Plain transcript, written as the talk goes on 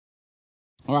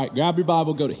All right, grab your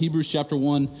Bible, go to Hebrews chapter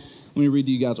 1. Let me read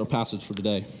to you guys our passage for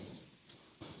today.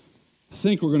 I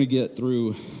think we're going to get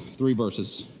through 3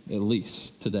 verses at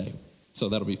least today, so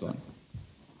that'll be fun.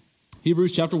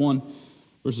 Hebrews chapter 1,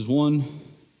 verses 1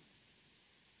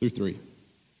 through 3.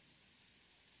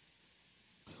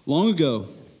 Long ago,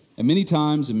 and many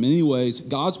times, in many ways,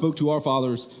 God spoke to our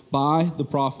fathers by the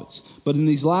prophets. But in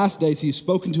these last days, he has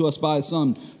spoken to us by his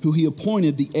Son, who he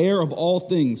appointed the heir of all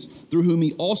things, through whom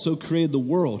he also created the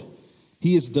world.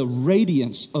 He is the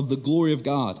radiance of the glory of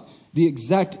God, the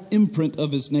exact imprint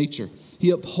of his nature. He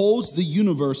upholds the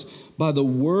universe by the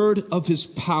word of his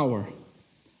power.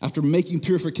 After making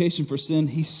purification for sin,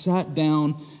 he sat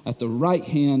down at the right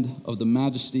hand of the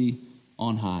majesty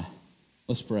on high.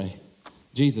 Let's pray.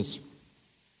 Jesus,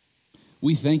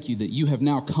 we thank you that you have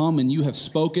now come and you have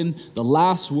spoken the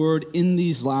last word in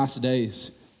these last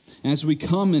days. And as we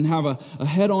come and have a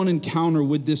head-on encounter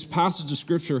with this passage of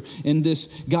Scripture and this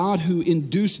God who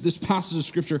induced this passage of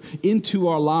Scripture into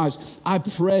our lives, I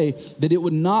pray that it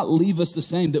would not leave us the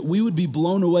same, that we would be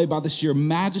blown away by the sheer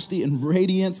majesty and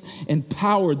radiance and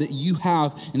power that you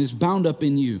have and is bound up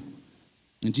in you.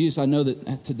 And Jesus, I know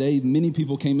that today many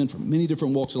people came in from many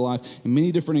different walks of life and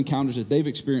many different encounters that they've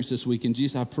experienced this week. And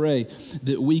Jesus, I pray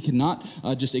that we cannot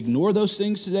just ignore those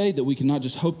things today, that we cannot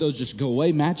just hope those just go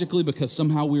away magically because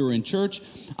somehow we were in church.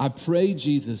 I pray,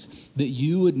 Jesus, that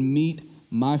you would meet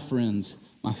my friends,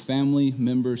 my family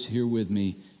members here with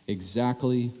me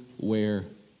exactly where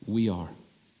we are.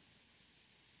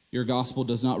 Your gospel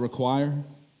does not require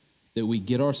that we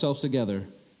get ourselves together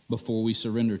before we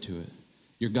surrender to it.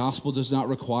 Your gospel does not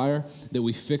require that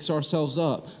we fix ourselves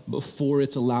up before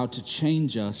it's allowed to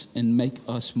change us and make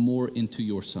us more into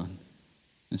your Son.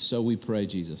 And so we pray,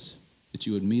 Jesus, that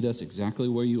you would meet us exactly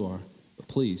where you are. But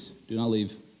please, do not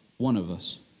leave one of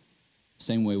us the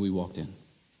same way we walked in.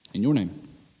 In your name,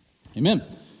 amen.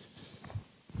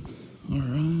 All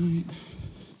right.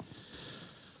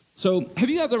 So have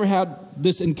you guys ever had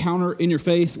this encounter in your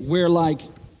faith where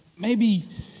maybe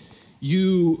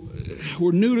you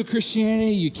were new to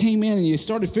Christianity, you came in and you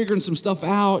started figuring some stuff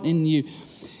out and you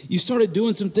started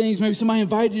doing some things. Maybe somebody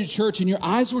invited you to church and your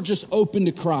eyes were just open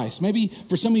to Christ. Maybe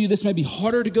for some of you, this may be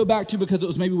harder to go back to because it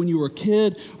was maybe when you were a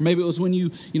kid, or maybe it was when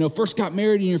you first got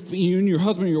married and you and your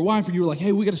husband or your wife, or you were like,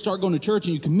 hey, we got to start going to church,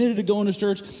 and you committed to going to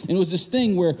church. And it was this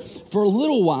thing where for a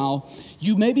little while,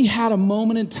 you maybe had a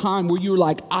moment in time where you were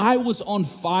like, I was on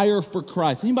fire for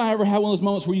Christ. Anybody ever had one of those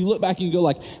moments where you look back and you go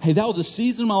like, hey, that was a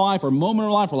season of my life or a moment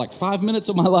of my life or like 5 minutes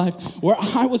of my life where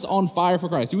I was on fire for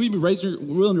Christ? You would be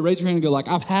willing to raise your hand and go like,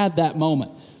 I've had that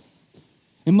moment.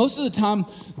 And most of the time,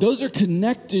 those are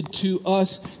connected to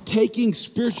us taking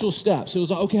spiritual steps. It was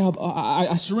like, okay,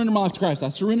 I surrendered my life to Christ. I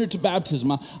surrendered to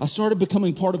baptism. I started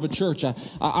becoming part of a church.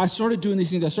 I started doing these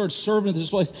things. I started serving at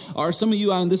this place. Or some of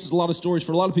you, and this is a lot of stories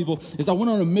for a lot of people, is I went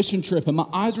on a mission trip and my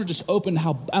eyes were just open to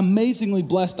how amazingly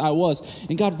blessed I was.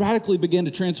 And God radically began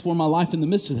to transform my life in the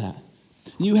midst of that.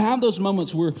 And you have those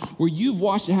moments where you've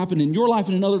watched it happen in your life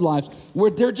and in other lives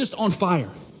where they're just on fire.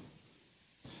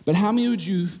 But how many of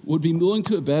you would be willing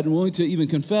to admit and willing to even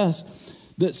confess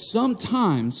that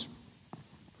sometimes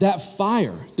that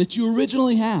fire that you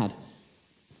originally had,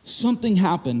 something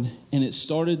happened and it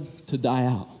started to die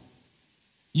out?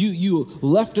 You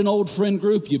left an old friend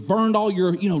group. You burned all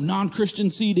your non-Christian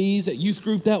CDs at youth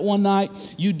group that one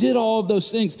night. You did all of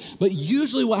those things. But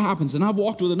usually what happens, and I've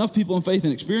walked with enough people in faith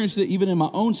and experienced it even in my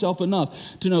own self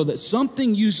enough to know that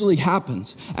something usually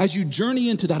happens as you journey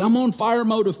into that I'm on fire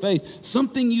mode of faith.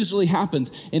 Something usually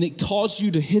happens and it causes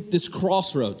you to hit this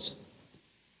crossroads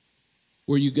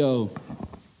where you go,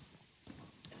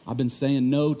 I've been saying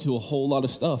no to a whole lot of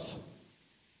stuff.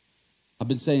 I've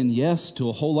been saying yes to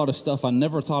a whole lot of stuff I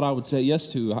never thought I would say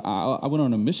yes to. I went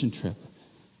on a mission trip.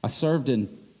 I served in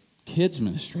kids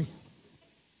ministry.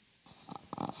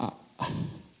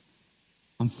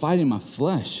 I'm fighting my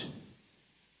flesh.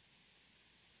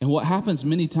 And what happens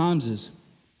many times is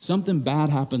something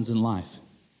bad happens in life.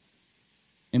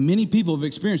 And many people have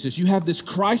experienced this. You have this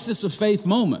crisis of faith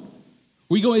moment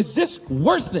where you go, is this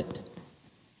worth it?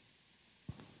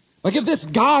 Like if this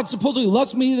God supposedly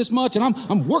loves me this much and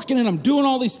I'm working and I'm doing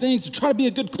all these things to try to be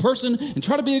a good person and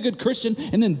try to be a good Christian,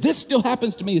 and then this still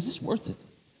happens to me, is this worth it?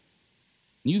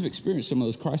 And you've experienced some of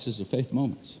those crises of faith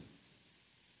moments,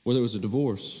 whether it was a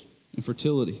divorce,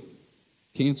 infertility,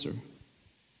 cancer,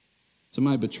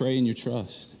 somebody betraying your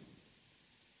trust,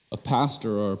 a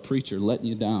pastor or a preacher letting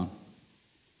you down,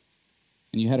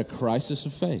 and you had a crisis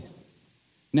of faith.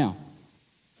 Now,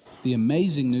 the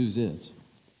amazing news is,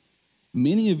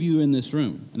 many of you in this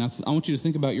room, and I want you to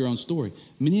think about your own story.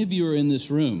 Many of you are in this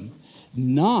room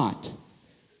not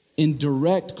in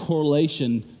direct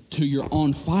correlation to your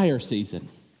on fire season.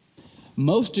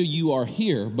 Most of you are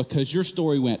here because your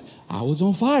story went, I was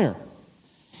on fire.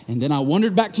 And then I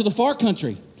wandered back to the far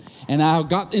country. And I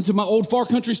got into my old far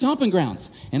country stomping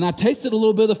grounds. And I tasted a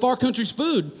little bit of the far country's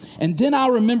food. And then I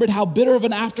remembered how bitter of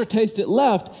an aftertaste it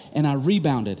left. And I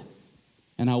rebounded.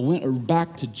 And I went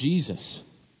back to Jesus.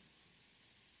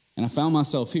 And I found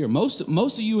myself here. Most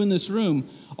of you in this room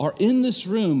are in this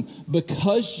room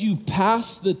because you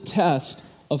passed the test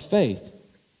of faith.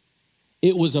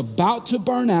 It was about to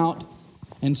burn out.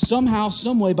 And somehow,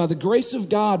 some way, by the grace of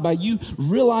God, by you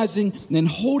realizing and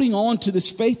holding on to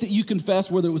this faith that you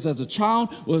confess, whether it was as a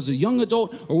child, or as a young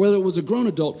adult, or whether it was a grown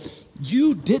adult,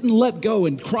 you didn't let go,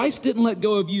 and Christ didn't let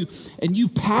go of you, and you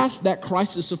passed that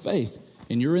crisis of faith,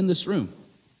 and you're in this room.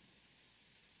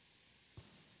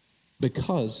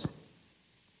 Because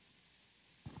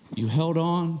you held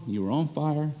on, you were on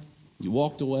fire, you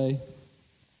walked away,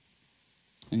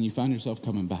 and you found yourself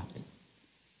coming back.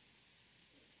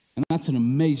 And that's an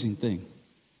amazing thing.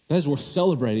 That is worth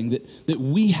celebrating, that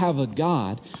we have a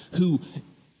God who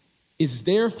is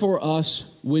there for us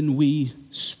when we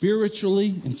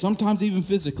spiritually and sometimes even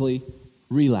physically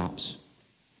relapse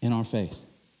in our faith.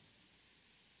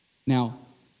 Now,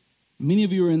 many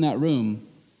of you are in that room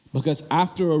because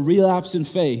after a relapse in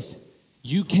faith,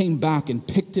 you came back and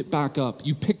picked it back up.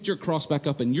 You picked your cross back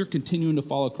up and you're continuing to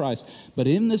follow Christ. But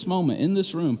in this moment, in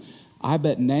this room, I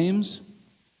bet names,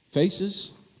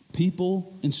 faces,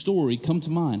 people and story come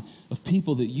to mind of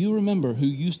people that you remember who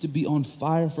used to be on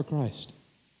fire for Christ.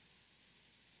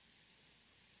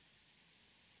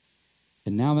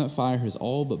 And now that fire has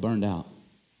all but burned out.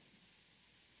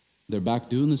 They're back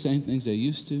doing the same things they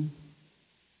used to.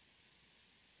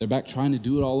 They're back trying to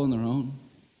do it all on their own.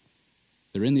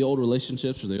 They're in the old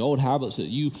relationships or the old habits that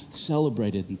you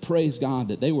celebrated and praised God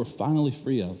that they were finally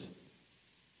free of.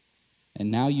 And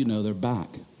now you know they're back.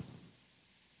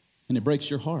 And it breaks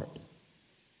your heart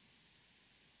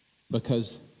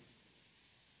because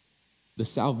the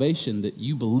salvation that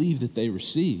you believe that they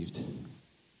received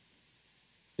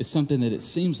is something that it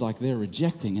seems like they're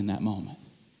rejecting in that moment.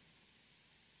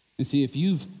 And see, if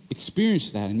you've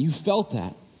experienced that and you felt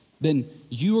that, then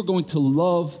you are going to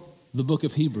love the book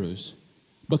of Hebrews.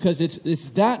 Because it's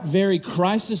that very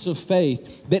crisis of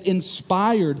faith that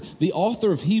inspired the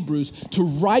author of Hebrews to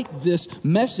write this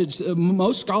message.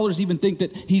 Most scholars even think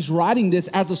that he's writing this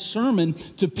as a sermon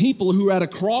to people who are at a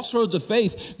crossroads of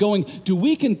faith going, do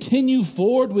we continue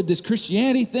forward with this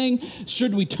Christianity thing?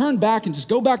 Should we turn back and just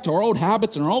go back to our old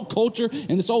habits and our old culture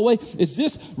in this old way? Is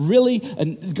this really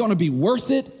going to be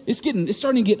worth it? It's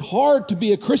starting to get hard to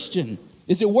be a Christian.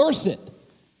 Is it worth it?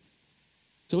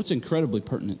 So it's incredibly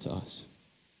pertinent to us.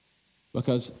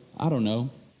 Because, I don't know,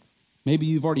 maybe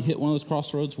you've already hit one of those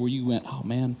crossroads where you went, oh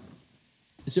man,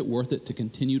 is it worth it to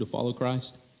continue to follow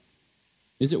Christ?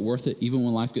 Is it worth it even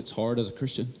when life gets hard as a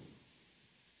Christian?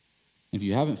 If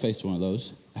you haven't faced one of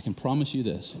those, I can promise you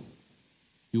this,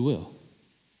 you will.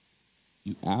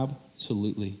 You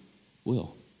absolutely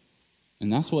will.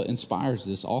 And that's what inspires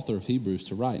this author of Hebrews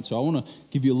to write. So I want to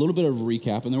give you a little bit of a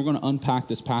recap, and then we're going to unpack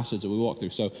this passage that we walked through.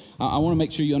 So I want to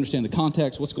make sure you understand the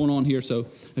context, what's going on here. So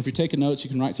if you're taking notes, you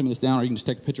can write some of this down, or you can just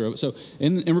take a picture of it. So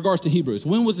in regards to Hebrews,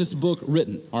 when was this book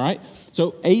written? All right.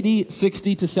 So AD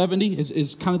 60 to 70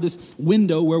 is kind of this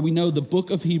window where we know the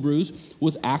book of Hebrews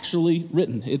was actually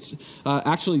written. It's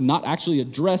actually not actually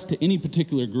addressed to any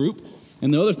particular group.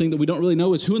 And the other thing that we don't really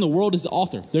know is who in the world is the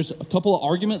author. There's a couple of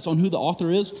arguments on who the author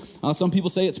is. Some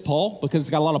people say it's Paul because it's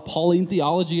got a lot of Pauline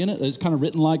theology in it. It's kind of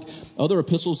written like other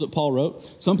epistles that Paul wrote.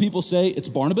 Some people say it's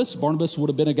Barnabas. Barnabas would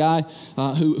have been a guy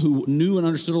who knew and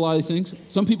understood a lot of these things.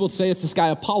 Some people say it's this guy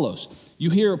Apollos. You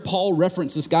hear Paul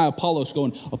reference this guy Apollos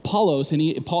going, Apollos,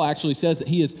 and Paul actually says that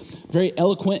he is very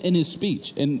eloquent in his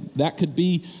speech. And that could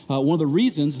be one of the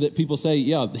reasons that people say,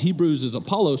 yeah, Hebrews is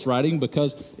Apollos writing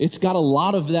because it's got a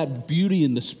lot of that beauty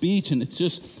in the speech and it's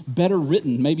just better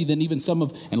written maybe than even some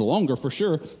of, and longer for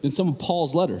sure, than some of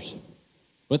Paul's letters.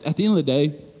 But at the end of the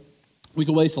day, we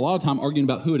could waste a lot of time arguing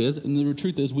about who it is, and the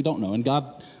truth is we don't know. And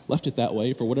God left it that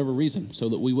way for whatever reason, so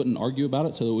that we wouldn't argue about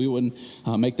it, so that we wouldn't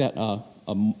make that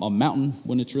a mountain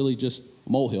when it's really just a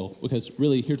molehill. Because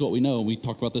really, here's what we know, and we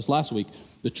talked about this last week.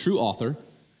 The true author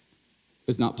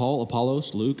is not Paul,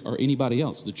 Apollos, Luke, or anybody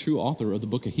else. The true author of the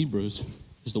book of Hebrews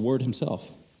is the Word himself,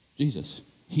 Jesus.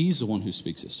 He's the one who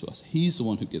speaks this to us. He's the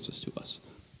one who gives this to us.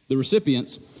 The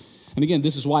recipients, and again,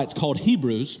 this is why it's called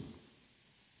Hebrews.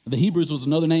 The Hebrews was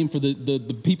another name for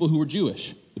the people who were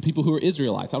Jewish. the people who are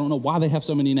Israelites. I don't know why they have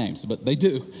so many names, but they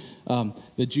do.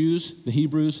 The Jews, the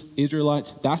Hebrews,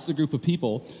 Israelites, that's the group of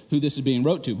people who this is being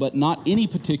wrote to, but not any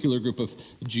particular group of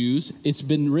Jews. It's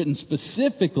been written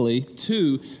specifically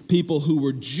to people who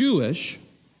were Jewish,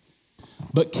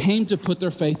 but came to put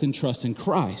their faith and trust in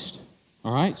Christ.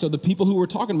 All right, so the people who we're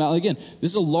talking about, again, this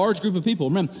is a large group of people.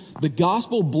 Remember, the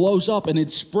gospel blows up and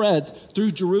it spreads through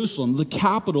Jerusalem, the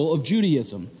capital of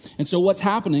Judaism. And so what's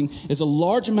happening is a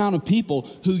large amount of people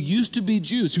who used to be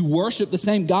Jews, who worship the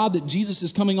same God that Jesus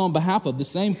is coming on behalf of, the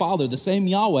same Father, the same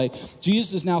Yahweh.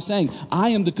 Jesus is now saying, I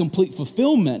am the complete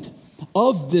fulfillment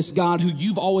of this God who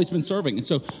you've always been serving. And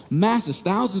so masses,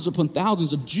 thousands upon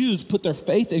thousands of Jews put their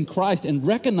faith in Christ and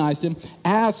recognized him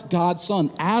as God's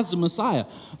son, as the Messiah.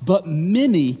 But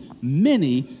many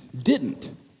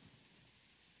didn't.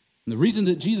 And the reason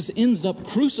that Jesus ends up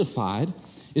crucified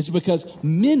is because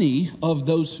many of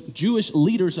those Jewish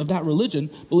leaders of that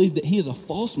religion believe that he is a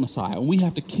false Messiah and we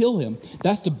have to kill him.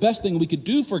 That's the best thing we could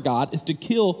do for God, is to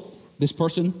kill this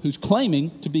person who's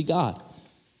claiming to be God.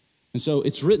 And so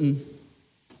it's written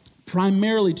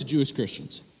primarily to Jewish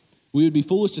Christians. We would be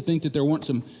foolish to think that there weren't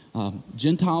some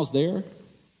Gentiles there,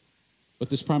 but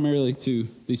this primarily to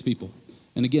these people.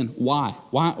 And again, why?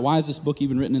 Why is this book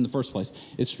even written in the first place?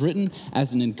 It's written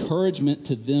as an encouragement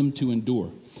to them to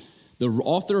endure. The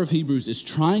author of Hebrews is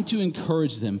trying to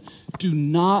encourage them, do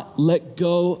not let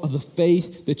go of the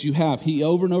faith that you have. He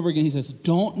over and over again, he says,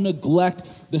 don't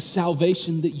neglect the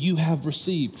salvation that you have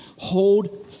received.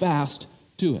 Hold fast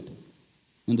to it.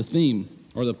 And the theme,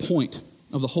 or the point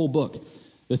of the whole book,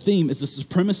 the theme is the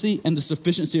supremacy and the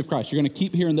sufficiency of Christ. You're going to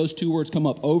keep hearing those two words come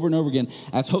up over and over again,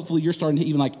 as hopefully you're starting to,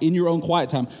 even like in your own quiet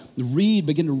time,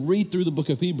 begin to read through the book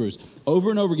of Hebrews. Over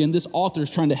and over again, this author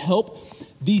is trying to help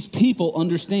these people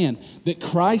understand that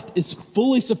Christ is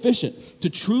fully sufficient to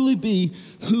truly be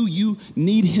who you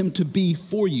need him to be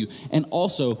for you. And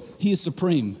also, he is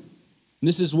supreme. And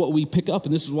this is what we pick up,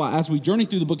 and this is why, as we journey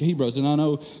through the book of Hebrews, and I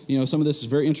know, some of this is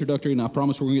very introductory, and I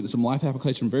promise we're going to get to some life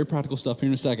application, very practical stuff here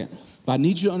in a second. But I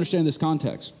need you to understand this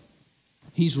context.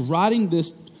 He's writing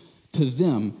this to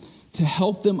them to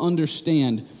help them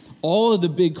understand all of the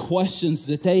big questions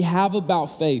that they have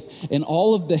about faith, and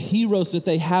all of the heroes that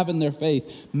they have in their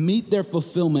faith meet their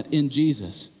fulfillment in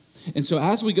Jesus. And so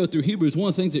as we go through Hebrews, one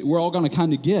of the things that we're all going to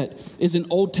kind of get is an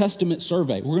Old Testament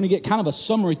survey. We're going to get kind of a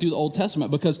summary through the Old Testament,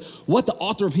 because what the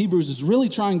author of Hebrews is really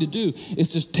trying to do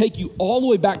is just take you all the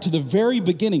way back to the very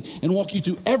beginning and walk you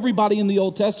through everybody in the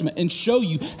Old Testament and show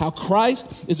you how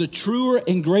Christ is a truer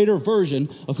and greater version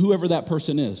of whoever that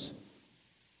person is.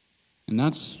 And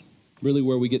that's really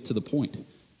where we get to the point.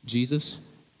 Jesus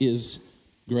is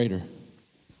greater.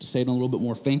 To say it in a little bit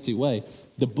more fancy way,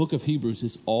 the book of Hebrews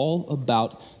is all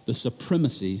about the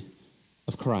supremacy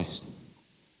of Christ.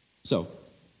 So,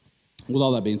 with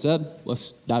all that being said,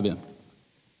 let's dive in.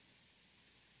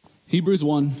 Hebrews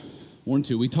 1 and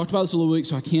 2. We talked about this a little bit,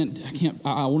 so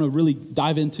I want to really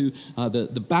dive into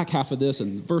the back half of this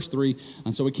and verse 3,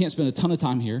 and so we can't spend a ton of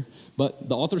time here, but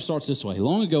the author starts this way.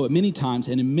 Long ago, at many times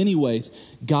and in many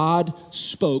ways, God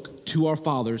spoke to our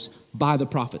fathers by the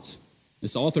prophets.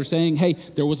 This author saying, hey,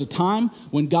 there was a time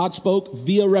when God spoke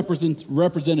via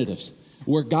representatives,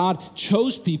 where God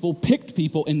chose people, picked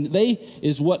people, and they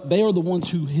are the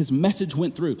ones who his message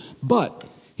went through. But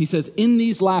he says, in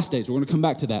these last days, we're going to come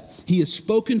back to that, he has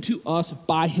spoken to us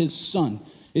by his son.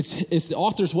 It's the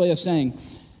author's way of saying,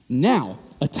 now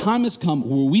a time has come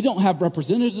where we don't have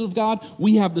representatives of God,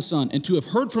 we have the Son. And to have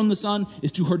heard from the Son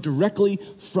is to hear directly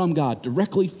from God,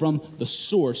 directly from the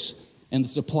source and the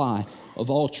supply of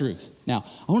all truth. Now,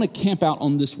 I want to camp out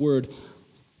on this word.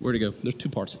 Where'd it go? There's two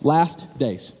parts. Last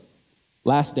days.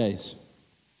 Last days.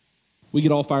 We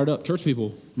get all fired up. Church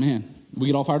people, man, we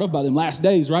get all fired up about them last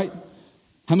days, right?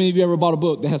 How many of you ever bought a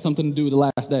book that has something to do with the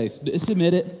last days? Just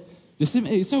admit it.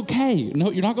 It's okay.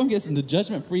 No, you're not going to get us in the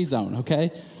judgment-free zone,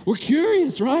 okay? We're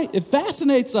curious, right? It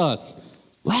fascinates us.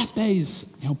 Last days,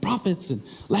 prophets, and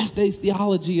last days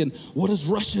theology, and what does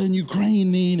Russia and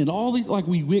Ukraine mean, and all these,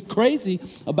 we get crazy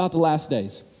about the last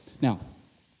days. Now,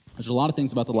 there's a lot of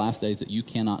things about the last days that you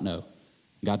cannot know.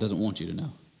 God doesn't want you to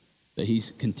know, that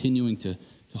he's continuing to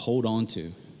hold on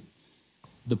to.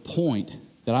 The point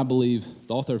that I believe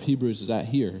the author of Hebrews is at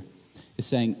here is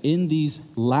saying, in these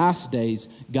last days,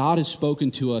 God has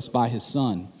spoken to us by his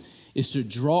Son, is to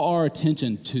draw our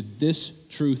attention to this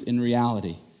truth in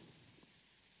reality.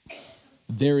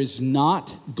 There is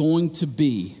not going to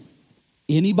be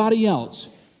anybody else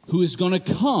who is going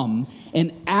to come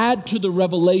and add to the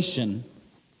revelation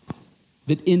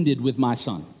that ended with my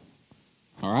Son.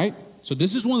 All right? So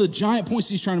this is one of the giant points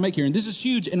he's trying to make here, and this is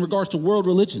huge in regards to world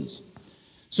religions.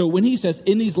 So when he says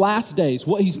in these last days,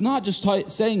 what he's not just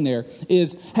saying there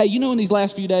is, hey, in these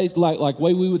last few days, like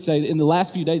way we would say in the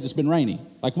last few days it's been rainy.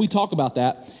 Like we talk about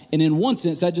that. And in one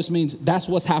sense, that just means that's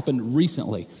what's happened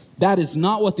recently. That is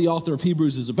not what the author of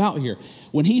Hebrews is about here.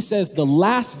 When he says the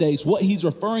last days, what he's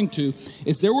referring to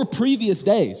is there were previous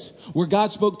days where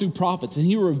God spoke through prophets and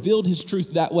he revealed his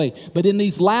truth that way. But in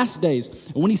these last days,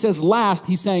 and when he says last,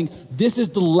 he's saying this is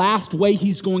the last way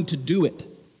he's going to do it.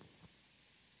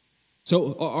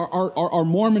 So our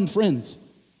Mormon friends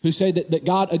who say that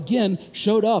God again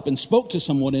showed up and spoke to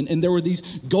someone and there were these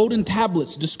golden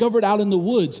tablets discovered out in the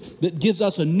woods that gives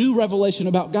us a new revelation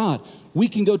about God. We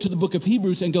can go to the book of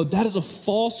Hebrews and go, that is a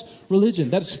false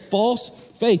religion. That is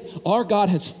false faith. Our God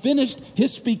has finished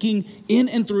his speaking in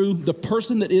and through the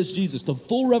person that is Jesus. The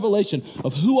full revelation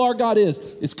of who our God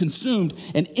is consumed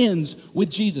and ends with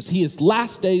Jesus. He is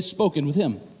last days spoken with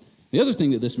him. The other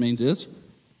thing that this means is,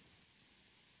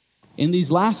 in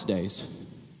these last days,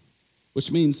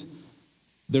 which means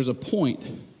there's a point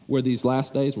where these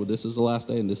last days, where this is the last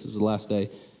day and this is the last day,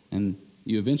 and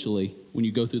you eventually, when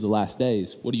you go through the last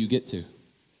days, what do you get to?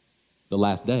 The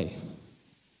last day.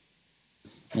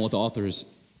 And what the author is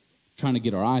trying to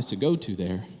get our eyes to go to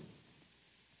there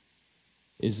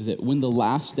is that when the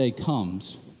last day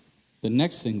comes, the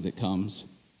next thing that comes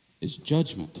is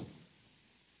judgment.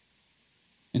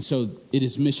 And so it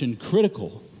is mission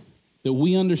critical that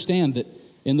we understand that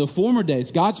in the former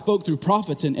days, God spoke through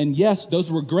prophets, and yes,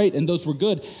 those were great and those were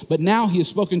good, but now he has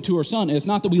spoken to our son. And it's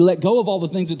not that we let go of all the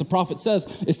things that the prophet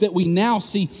says, it's that we now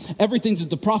see everything that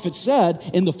the prophet said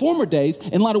in the former days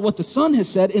in light of what the son has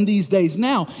said in these days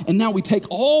now. And now we take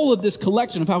all of this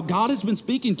collection of how God has been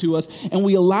speaking to us, and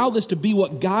we allow this to be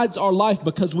what guides our life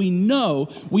because we know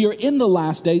we are in the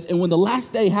last days, and when the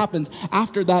last day happens,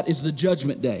 after that is the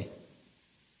judgment day,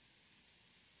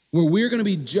 where we're going to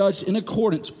be judged in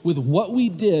accordance with what we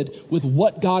did, with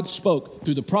what God spoke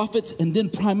through the prophets, and then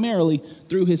primarily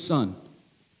through his son.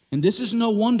 And this is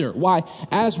no wonder why,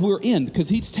 as we're in, because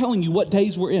he's telling you what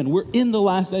days we're in the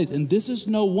last days, and this is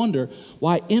no wonder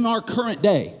why in our current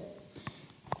day,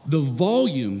 the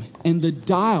volume and the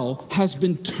dial has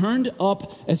been turned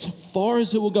up as far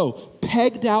as it will go,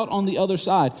 pegged out on the other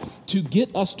side to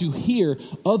get us to hear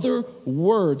other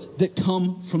words that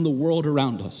come from the world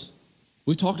around us.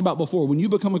 We've talked about before, when you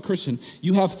become a Christian,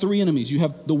 you have three enemies. You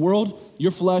have the world, your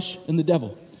flesh, and the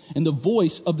devil. And the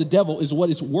voice of the devil is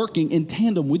what is working in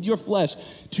tandem with your flesh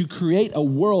to create a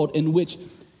world in which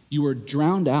you are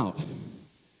drowned out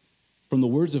from the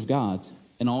words of God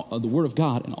and the word of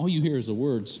God, and all you hear is the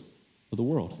words of the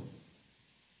world.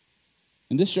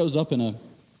 And this shows up in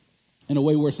a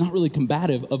way where it's not really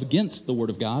combative against the word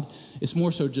of God. It's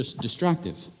more so just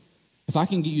distractive. If I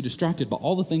can get you distracted by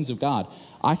all the things of God,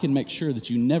 I can make sure that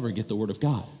you never get the word of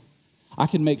God. I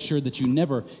can make sure that you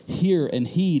never hear and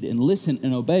heed and listen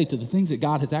and obey to the things that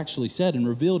God has actually said and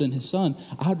revealed in his son.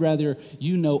 I'd rather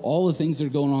you know all the things that are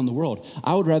going on in the world.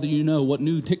 I would rather you know what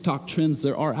new TikTok trends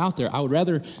there are out there. I would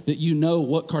rather that you know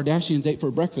what Kardashians ate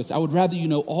for breakfast. I would rather you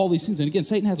know all these things. And again,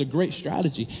 Satan has a great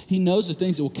strategy. He knows the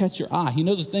things that will catch your eye. He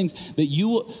knows the things that you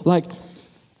will, like,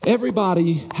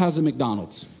 everybody has a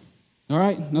McDonald's. All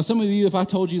right. Now, some of you, if I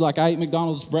told you, like, I ate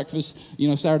McDonald's breakfast,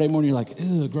 Saturday morning, you're like,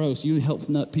 ugh, gross. You health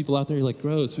nut people out there, you're like,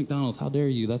 gross, McDonald's, how dare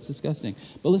you? That's disgusting.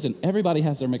 But listen, everybody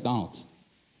has their McDonald's.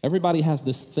 Everybody has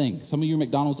this thing. Some of your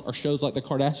McDonald's are shows like the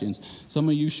Kardashians. Some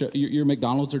of you, your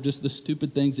McDonald's are just the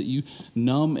stupid things that you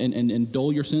numb and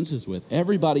dull your senses with.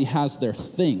 Everybody has their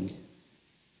thing.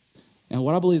 And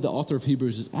what I believe the author of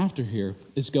Hebrews is after here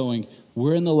is going,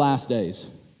 we're in the last days.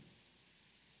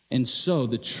 And so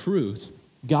the truth,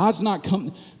 God's not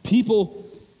coming. People,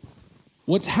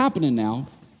 what's happening now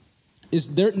is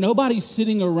nobody's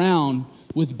sitting around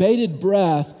with bated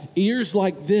breath, ears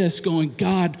like this, going,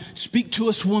 God, speak to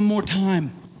us one more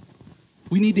time.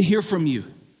 We need to hear from you.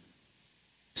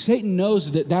 Satan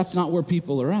knows that that's not where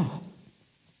people are at.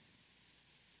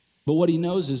 But what he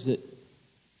knows is that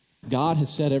God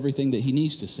has said everything that he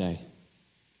needs to say.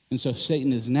 And so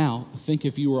Satan is now, think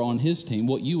if you were on his team,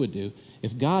 what you would do.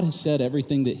 If God has said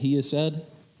everything that he has said,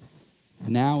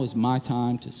 now is my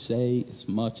time to say as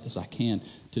much as I can,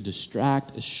 to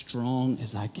distract as strong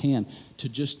as I can, to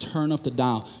just turn up the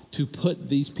dial, to put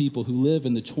these people who live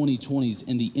in the 2020s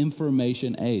in the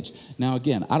information age. Now,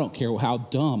 again, I don't care how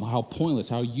dumb, how pointless,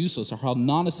 how useless, or how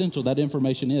non-essential that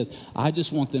information is. I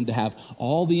just want them to have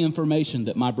all the information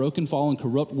that my broken, fallen,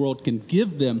 corrupt world can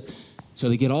give them. So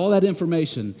they get all that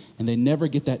information, and they never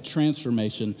get that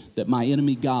transformation that my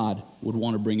enemy God would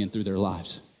want to bring in through their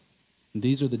lives. And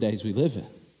these are the days we live in.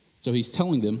 So he's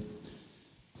telling them,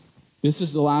 This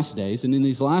is the last days, and in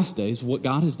these last days, what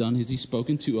God has done is he's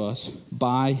spoken to us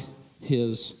by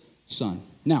his Son.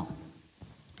 Now,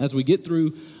 as we get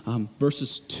through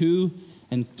verses 2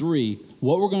 and 3,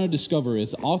 what we're going to discover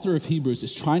is the author of Hebrews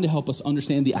is trying to help us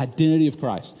understand the identity of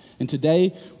Christ. And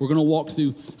today, we're going to walk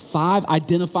through 5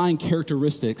 identifying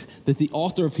characteristics that the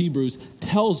author of Hebrews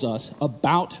tells us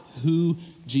about who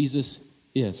Jesus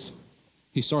is.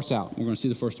 He starts out, we're going to see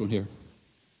the first one here.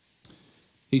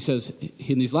 He says,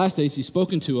 in these last days, he's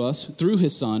spoken to us through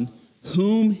his Son,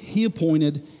 whom he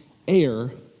appointed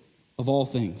heir of all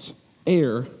things.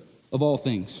 Heir of all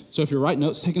things. So if you're writing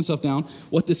notes, taking stuff down,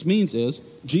 what this means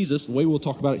is Jesus, the way we'll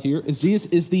talk about it here, is Jesus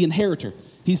is the inheritor.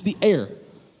 He's the heir.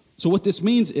 So what this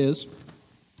means is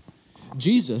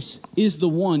Jesus is the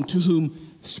one to whom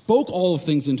spoke all of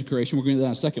things into creation. We're going to do that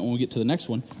in a second when we get to the next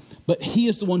one. But he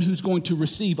is the one who's going to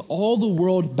receive all the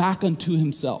world back unto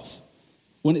himself.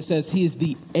 When it says he is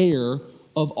the heir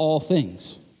of all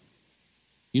things.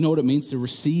 You know what it means to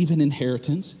receive an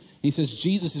inheritance? He says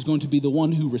Jesus is going to be the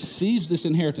one who receives this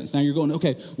inheritance. Now you're going,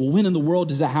 okay, well, when in the world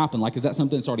does that happen? Like, is that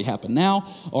something that's already happened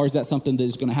now? Or is that something that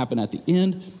is going to happen at the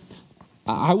end?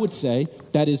 I would say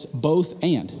that is both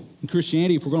and. In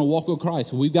Christianity, if we're going to walk with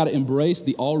Christ, we've got to embrace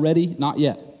the already, not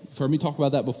yet. You've heard me talk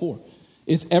about that before.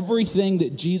 Is everything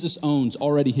that Jesus owns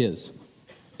already his?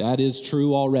 That is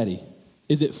true already.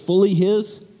 Is it fully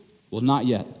his? Well, not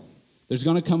yet. There's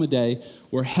going to come a day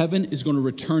where heaven is going to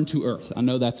return to earth. I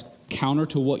know that's counter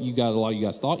to what a lot of you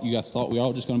guys thought. You guys thought we were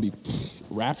all just going to be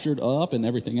raptured up and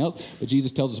everything else. But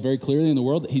Jesus tells us very clearly in the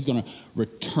world that he's going to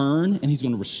return and he's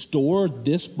going to restore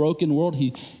this broken world.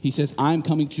 He says, I'm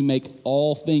coming to make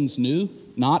all things new,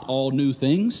 not all new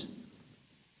things.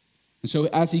 And so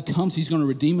as he comes, he's going to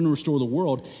redeem and restore the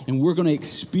world. And we're going to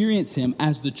experience him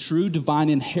as the true divine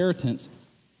inheritance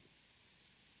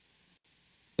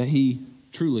that he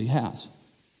truly has.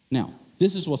 Now,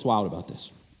 this is what's wild about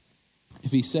this.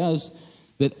 If he says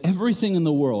that everything in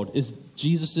the world is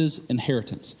Jesus'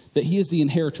 inheritance, that he is the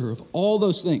inheritor of all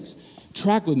those things,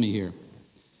 track with me here.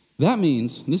 That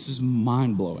means, this is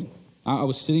mind-blowing. I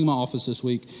was sitting in my office this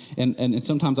week, and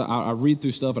sometimes I read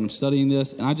through stuff, and I'm studying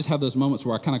this, and I just have those moments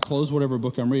where I kind of close whatever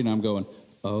book I'm reading, and I'm going,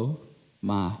 oh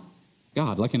my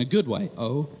God, like in a good way,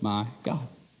 oh my God.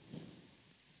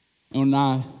 And when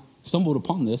I stumbled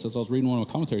upon this as I was reading one of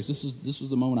my commentaries, this was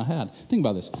the moment I had. Think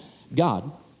about this.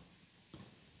 God,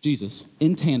 Jesus,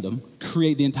 in tandem,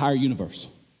 create the entire universe,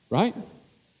 right?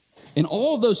 And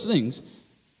all of those things,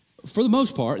 for the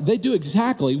most part, they do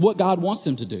exactly what God wants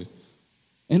them to do.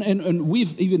 And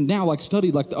we've even now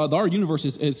studied our universe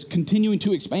is continuing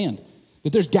to expand.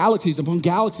 That there's galaxies upon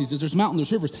galaxies, there's mountains,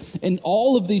 there's rivers. And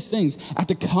all of these things, at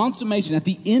the consummation, at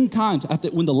the end times,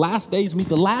 when the last days meet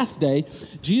the last day,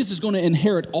 Jesus is going to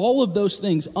inherit all of those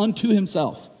things unto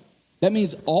himself. That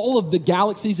means all of the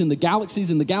galaxies and the galaxies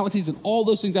and the galaxies and all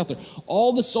those things out there,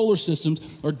 all the solar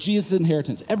systems are Jesus'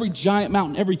 inheritance. Every giant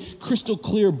mountain, every crystal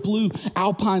clear blue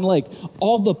alpine lake,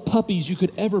 all the puppies you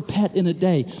could ever pet in a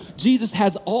day. Jesus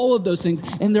has all of those things,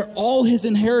 and they're all his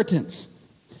inheritance.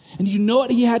 And you know what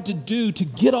he had to do to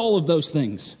get all of those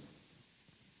things?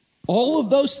 All of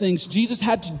those things, Jesus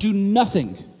had to do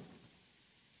nothing.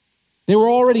 They were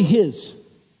already his.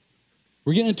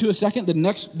 We're getting into a second. The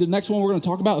next one we're going to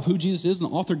talk about of who Jesus is,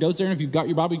 and the author goes there, and if you've got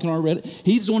your Bible, you can already read it.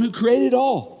 He's the one who created it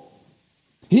all.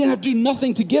 He didn't have to do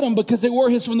nothing to get them because they were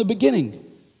his from the beginning.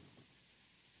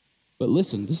 But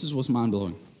listen, this is what's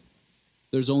mind-blowing.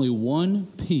 There's only one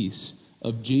piece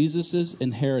of Jesus'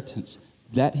 inheritance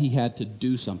that he had to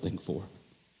do something for.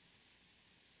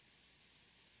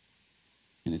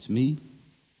 And it's me,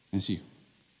 and it's you.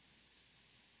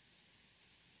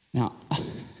 Now,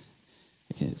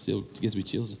 it still gives me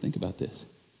chills to think about this.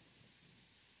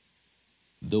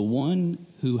 The one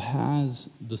who has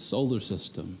the solar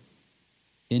system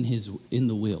in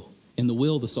the wheel. In the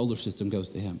wheel, the solar system goes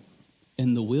to him.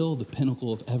 In the wheel, the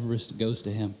pinnacle of Everest goes to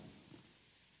him.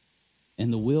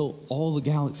 In the wheel, all the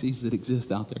galaxies that exist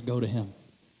out there go to him.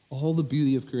 All the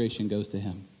beauty of creation goes to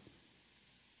him.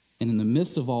 And in the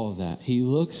midst of all of that, he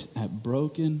looks at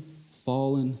broken,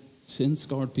 fallen,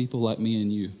 sin-scarred people like me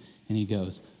and you, and he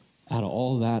goes, out of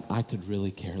all that, I could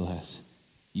really care less.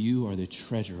 You are the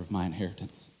treasure of my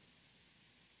inheritance.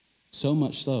 So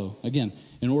much so, again,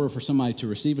 in order for somebody to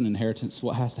receive an inheritance,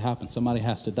 what has to happen? Somebody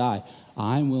has to die.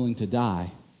 I'm willing to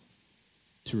die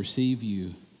to receive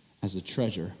you as the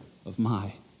treasure of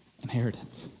my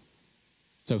inheritance.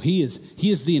 So he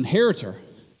is the inheritor.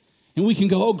 And we can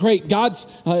go, oh great, God's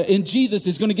in Jesus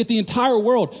is going to get the entire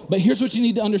world. But here's what you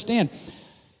need to understand.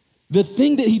 The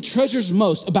thing that he treasures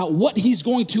most about what he's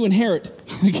going to inherit,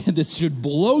 again, this should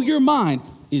blow your mind,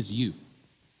 is you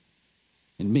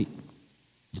and me.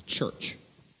 the church.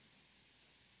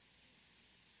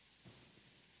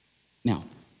 Now,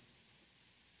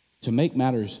 to make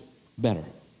matters better,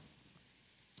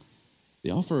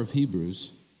 the author of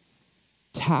Hebrews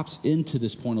taps into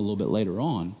this point a little bit later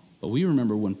on, but we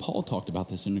remember when Paul talked about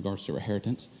this in regards to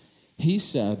inheritance, he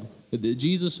said that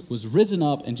Jesus was risen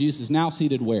up and Jesus is now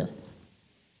seated where?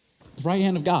 The right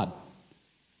hand of God.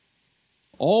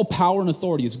 All power and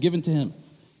authority is given to him.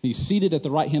 He's seated at the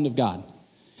right hand of God.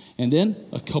 And then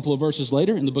a couple of verses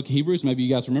later in the book of Hebrews, maybe you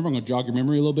guys remember, I'm going to jog your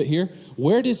memory a little bit here.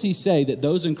 Where does he say that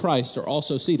those in Christ are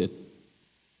also seated?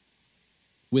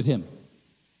 With him.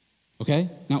 Okay?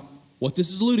 Now, what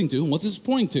this is alluding to and what this is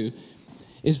pointing to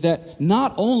is that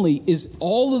not only is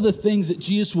all of the things that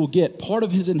Jesus will get part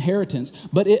of his inheritance,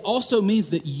 but it also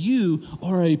means that you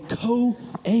are a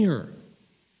co-heir.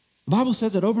 The Bible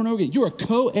says that over and over again. You're a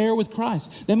co-heir with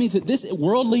Christ. That means that this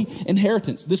worldly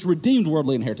inheritance, this redeemed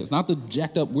worldly inheritance, not the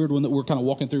jacked up weird one that we're kind of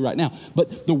walking through right now,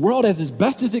 but the world as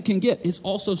best as it can get is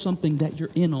also something that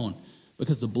you're in on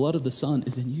because the blood of the Son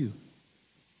is in you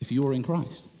if you are in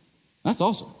Christ. That's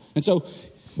awesome. And so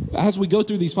as we go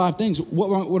through these 5 things, what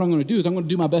I'm going to do is I'm going to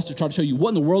do my best to try to show you what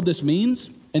in the world this means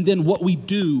and then what we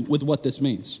do with what this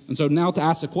means. And so now to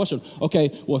ask the question, okay,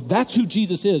 well, if that's who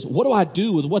Jesus is, what do I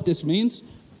do with what this means?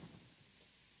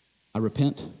 I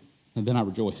repent, and then I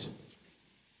rejoice.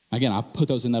 Again, I put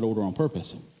those in that order on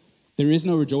purpose. There is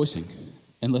no rejoicing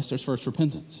unless there's first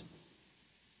repentance.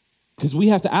 Because we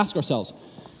have to ask ourselves,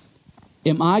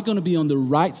 am I going to be on the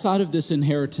right side of this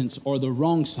inheritance or the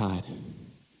wrong side?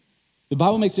 The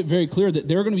Bible makes it very clear that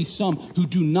there are going to be some who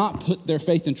do not put their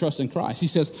faith and trust in Christ. He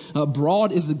says,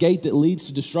 broad is the gate that leads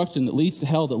to destruction, that leads to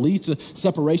hell, that leads to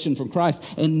separation from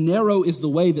Christ. And narrow is the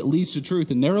way that leads to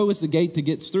truth. And narrow is the gate that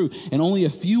gets through. And only a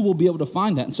few will be able to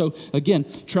find that. And so, again,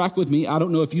 track with me. I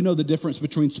don't know if you know the difference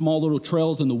between small little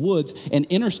trails in the woods and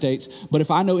interstates. But if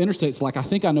I know interstates, like I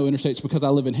think I know interstates because I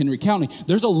live in Henry County,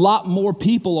 there's a lot more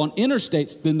people on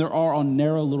interstates than there are on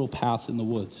narrow little paths in the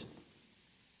woods.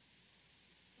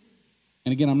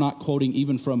 And again, I'm not quoting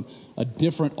even from a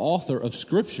different author of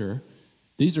Scripture.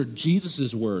 These are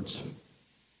Jesus' words.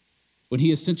 When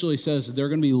he essentially says there are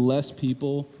going to be less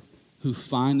people who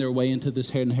find their way into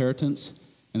this inheritance,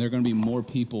 and there are going to be more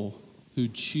people who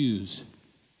choose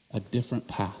a different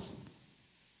path.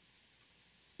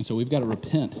 And so we've got to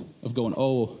repent of going,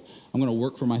 oh, I'm going to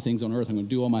work for my things on earth. I'm going to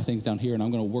do all my things down here, and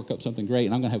I'm going to work up something great,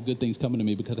 and I'm going to have good things coming to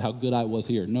me because of how good I was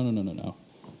here. No.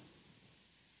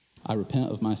 I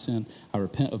repent of my sin. I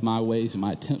repent of my ways and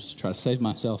my attempts to try to save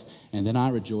myself. And then I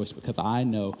rejoice because I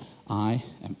know I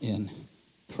am in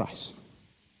Christ.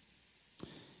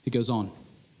 He goes on. And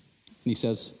he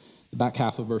says, the back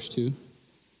half of verse 2,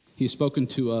 he has spoken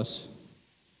to us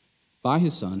by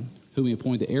his Son, whom he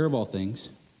appointed the heir of all things.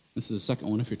 This is the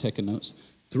second one if you're taking notes.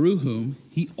 Through whom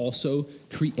he also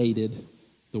created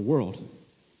the world.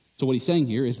 So what he's saying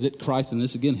here is that Christ, and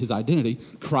this again, his identity,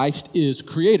 Christ is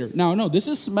creator. Now, no, this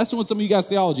is messing with some of you guys'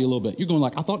 theology a little bit. You're going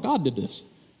like, I thought God did this.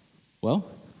 Well,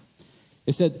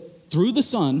 it said, through the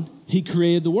Son, he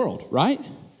created the world, right?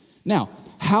 Now,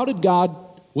 how did God,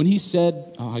 when he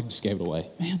said, oh, I just gave it away,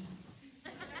 man.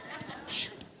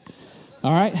 Shoot.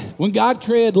 All right, when God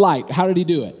created light, how did he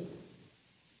do it?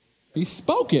 He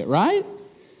spoke it, right?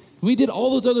 We did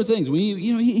all those other things.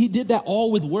 He did that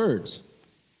all with words.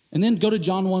 And then go to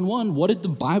John 1:1.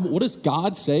 What does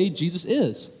God say Jesus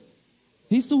is?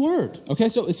 He's the Word. Okay,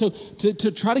 so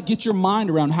to try to get your mind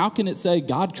around how can it say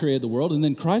God created the world and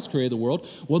then Christ created the world?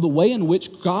 Well, the way in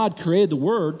which God created the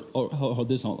Word.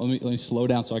 Let me slow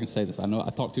down so I can say this. I know I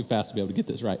talk too fast to be able to get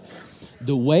this right.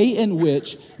 The way in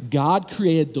which God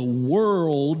created the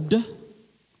world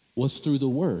was through the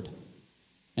Word,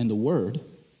 and the Word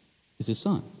is His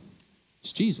Son.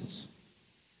 It's Jesus.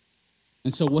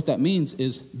 And so what that means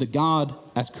is the God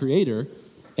as creator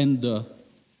and the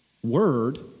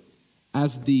Word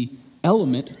as the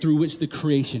element through which the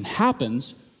creation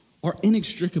happens are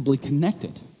inextricably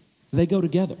connected. They go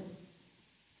together.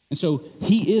 And so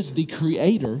he is the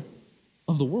creator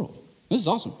of the world. This is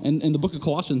awesome. And in the book of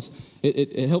Colossians,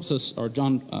 it helps us, or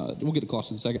John, we'll get to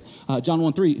Colossians in a second. John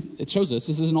 1:3, it shows us,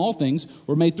 this is in all things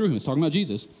were made through him. It's talking about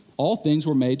Jesus. All things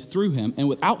were made through him, and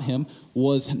without him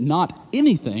was not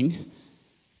anything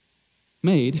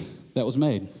made that was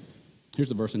made. Here's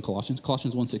the verse in Colossians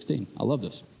 1:16. I love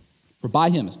this. For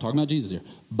by him, it's talking about Jesus here,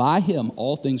 by him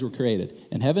all things were created,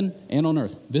 in heaven and on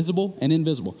earth, visible and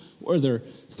invisible. Whether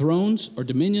thrones or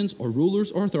dominions or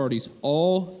rulers or authorities,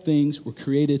 all things were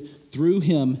created through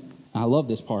him. I love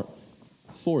this part,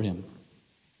 for him.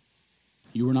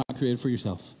 You were not created for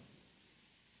yourself.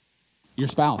 Your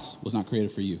spouse was not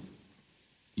created for you.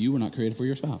 You were not created for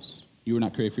your spouse. You were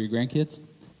not created for your grandkids.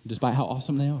 despite how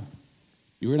awesome they are.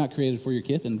 You were not created for your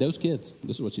kids, and those kids,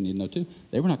 this is what you need to know too,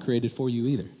 they were not created for you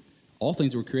either. All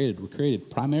things were created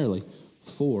primarily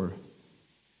for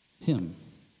him.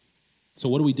 So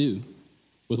what do we do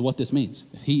with what this means?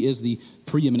 If he is the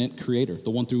preeminent creator, the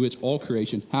one through which all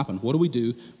creation happened, what do we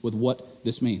do with what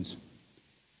this means?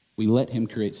 We let him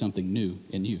create something new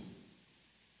in you.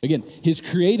 Again, his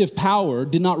creative power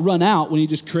did not run out when he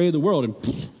just created the world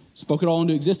and spoke it all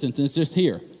into existence, and it's just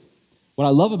here. What I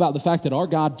love about the fact that our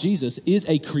God, Jesus, is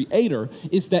a creator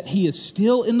is that he is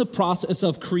still in the process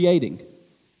of creating.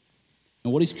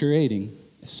 And what he's creating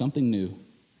is something new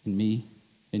in me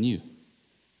and you.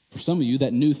 For some of you,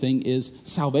 that new thing is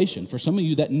salvation. For some of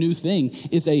you, that new thing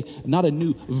is not a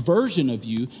new version of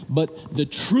you, but the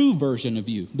true version of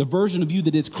you. The version of you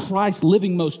that is Christ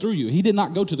living most through you. He did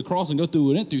not go to the cross and go through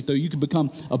what he went through so you could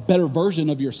become a better version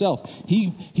of yourself.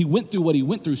 He went through what he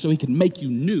went through so he can make you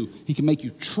new. He can make you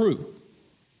true.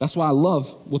 That's why I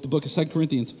love what the book of 2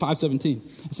 Corinthians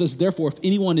 5:17. It says, therefore, if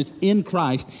anyone is in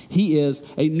Christ, he is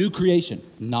a new creation,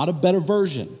 not a better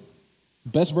version.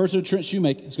 Best version of Trent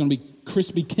Shoemake is going to be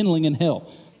crispy kindling in hell.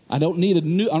 I don't need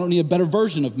a better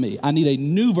version of me. I need a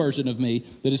new version of me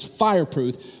that is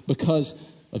fireproof because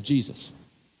of Jesus.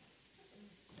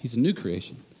 He's a new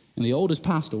creation. And the old has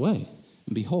passed away.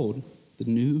 And behold, the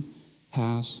new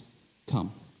has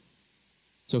come.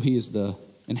 So he is the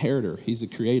inheritor. He's the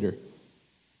creator.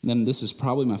 And then this is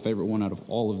probably my favorite one out of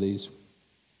all of these.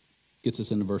 Gets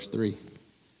us into verse 3. It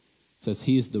says,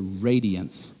 he is the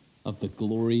radiance of the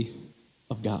glory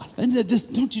of God. And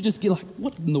don't you just get like,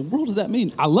 what in the world does that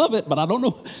mean? I love it, but I don't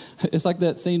know. It's like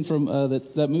that scene from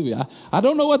that movie. I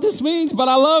don't know what this means, but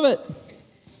I love it.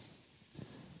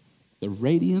 The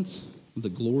radiance of the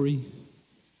glory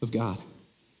of God.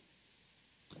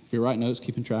 If you're writing notes,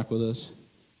 keeping track with us,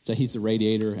 say he's the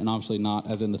radiator, and obviously not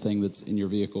as in the thing that's in your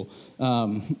vehicle.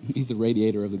 He's the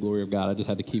radiator of the glory of God. I just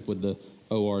had to keep with the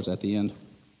ORs at the end.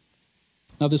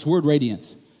 Now, this word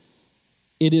radiance,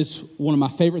 it is one of my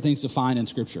favorite things to find in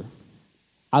Scripture.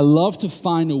 I love to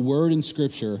find a word in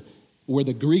Scripture where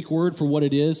the Greek word for what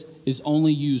it is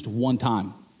only used one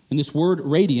time. And this word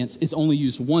radiance is only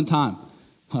used one time.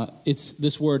 It's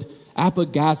this word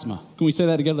apogasma. Can we say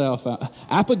that together?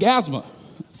 Apogasma.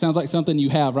 Sounds like something you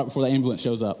have right before the ambulance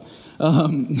shows up.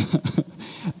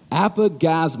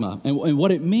 Apogasma. And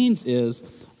what it means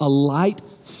is a light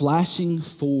flashing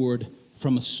forward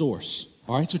from a source.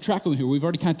 All right, so track with me here. We've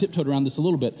already kind of tiptoed around this a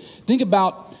little bit. Think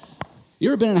about, you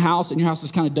ever been in a house and your house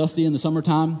is kind of dusty in the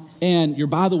summertime and you're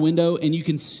by the window and you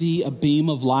can see a beam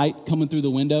of light coming through the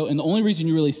window, and the only reason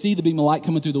you really see the beam of light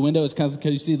coming through the window is because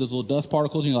you see those little dust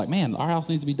particles and you're like, man, our house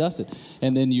needs to be dusted.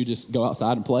 And then you just go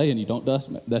outside and play and you don't dust.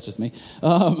 That's just me.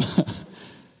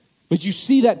 But you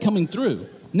see that coming through.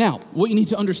 Now, what you need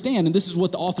to understand, and this is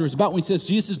what the author is about when he says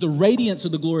Jesus is the radiance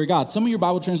of the glory of God. Some of your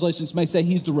Bible translations may say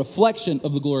he's the reflection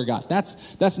of the glory of God.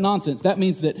 That's nonsense. That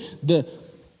means that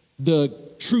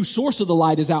the true source of the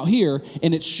light is out here,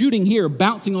 and it's shooting here,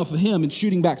 bouncing off of him and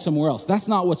shooting back somewhere else. That's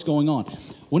not what's going on.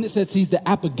 When it says he's the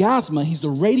apogasma, he's the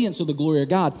radiance of the glory of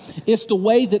God, it's the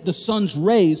way that the sun's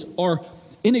rays are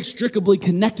inextricably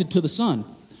connected to the sun.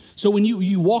 So when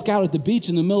you walk out at the beach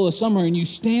in the middle of summer and you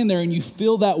stand there and you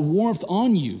feel that warmth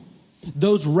on you,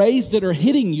 those rays that are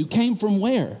hitting you came from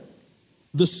where?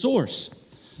 The source.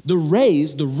 The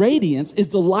rays, the radiance, is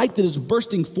the light that is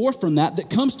bursting forth from that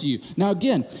comes to you. Now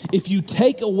again, if you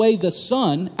take away the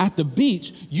sun at the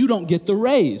beach, you don't get the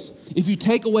rays. If you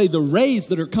take away the rays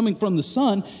that are coming from the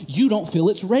sun, you don't feel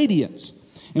its radiance.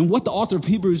 And what the author of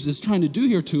Hebrews is trying to do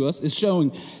here to us is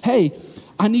showing, hey,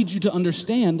 I need you to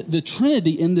understand the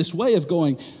Trinity in this way of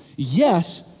going,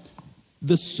 yes,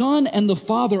 the Son and the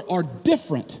Father are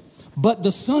different, but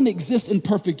the Son exists in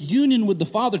perfect union with the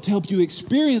Father to help you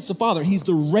experience the Father. He's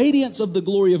the radiance of the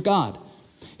glory of God.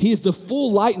 He is the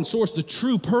full light and source, the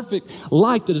true perfect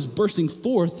light that is bursting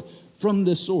forth from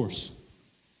this source.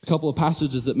 A couple of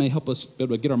passages that may help us be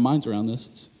able to get our minds around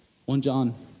this. 1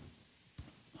 John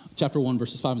chapter 1,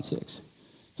 verses 5 and 6. It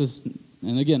says,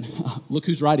 and again, look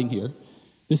who's writing here.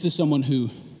 This is someone who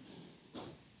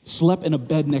slept in a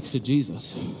bed next to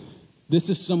Jesus. This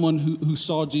is someone who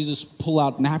saw Jesus pull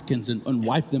out napkins and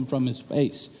wipe them from his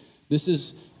face. This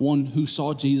is one who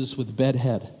saw Jesus with bed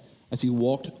head as he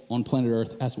walked on planet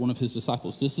Earth as one of his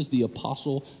disciples. This is the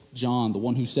Apostle John, the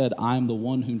one who said, I am the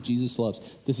one whom Jesus loves.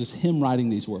 This is him writing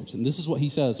these words. And this is what he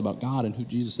says about God and who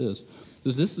Jesus is.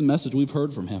 This is the message we've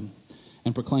heard from him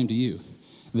and proclaimed to you,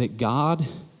 that God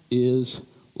is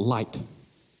light.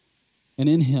 And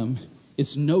in him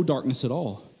is no darkness at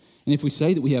all. And if we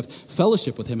say that we have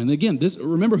fellowship with him, and again,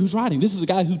 remember who's writing. This is a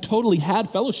guy who totally had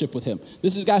fellowship with him.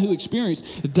 This is a guy who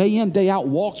experienced day in, day out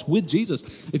walks with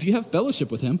Jesus. If you have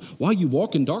fellowship with him while you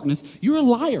walk in darkness, you're a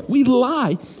liar. We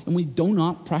lie, and we do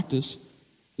not practice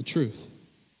the truth.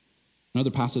 Another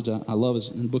passage I love is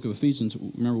in the book of Ephesians.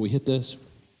 Remember, we hit this.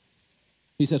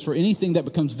 He says, for anything that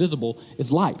becomes visible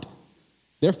is light.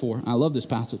 Therefore, I love this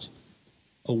passage.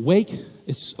 Awake,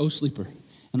 O sleeper,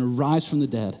 and arise from the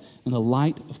dead, and the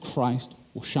light of Christ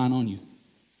will shine on you.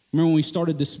 Remember when we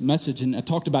started this message and I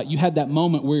talked about you had that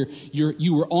moment where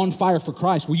you were on fire for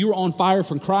Christ, where you were on fire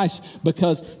for Christ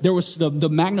because there was the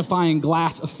magnifying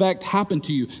glass effect happened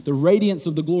to you. The radiance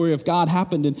of the glory of God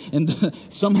happened and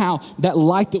somehow that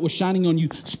light that was shining on you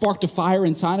sparked a fire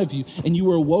inside of you and you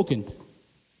were awoken.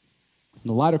 And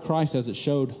the light of Christ as it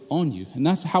showed on you. And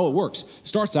that's how it works. It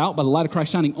starts out by the light of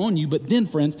Christ shining on you, but then,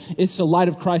 friends, it's the light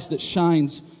of Christ that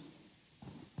shines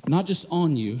not just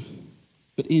on you,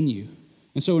 but in you.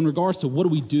 And so in regards to what do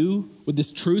we do with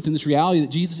this truth and this reality that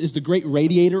Jesus is the great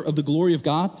radiator of the glory of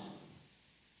God,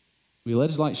 we let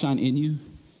his light shine in you, and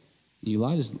you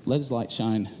let his light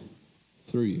shine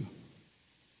through you.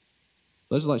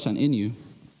 Let his light shine in you,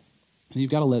 and you've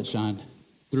got to let it shine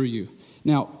through you.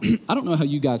 Now, I don't know how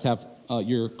you guys have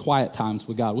your quiet times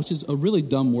with God, which is a really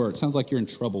dumb word. It sounds like you're in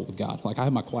trouble with God. Like I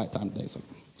had my quiet time today. It's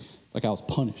like I was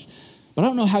punished. But I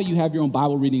don't know how you have your own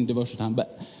Bible reading devotion time.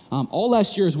 But all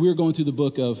last year as we were going through the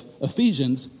book of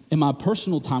Ephesians, in my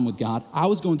personal time with God, I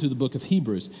was going through the book of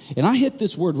Hebrews. And I hit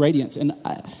this word radiance. And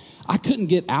I couldn't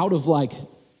get out of like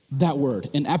that word,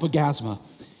 in apogasma.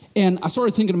 And I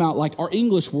started thinking about like our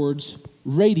English words,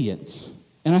 radiance.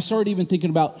 And I started even thinking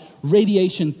about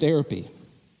radiation therapy.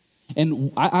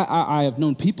 And I have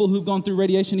known people who've gone through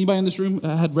radiation. Anybody in this room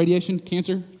had radiation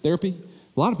cancer therapy?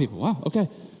 A lot of people. Wow, okay.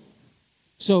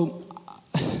 So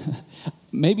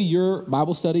maybe your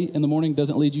Bible study in the morning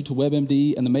doesn't lead you to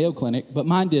WebMD and the Mayo Clinic, but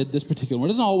mine did this particular one.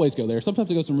 It doesn't always go there.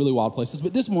 Sometimes it goes some really wild places.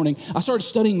 But this morning, I started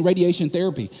studying radiation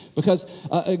therapy because,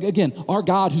 again, our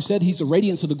God who said he's the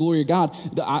radiance of the glory of God,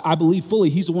 I believe fully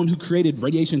he's the one who created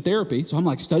radiation therapy. So I'm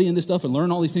like studying this stuff and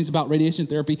learning all these things about radiation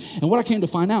therapy. And what I came to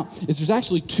find out is there's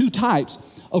actually two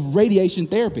types of radiation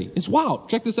therapy. It's wild.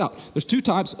 Check this out. There's two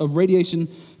types of radiation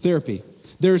therapy.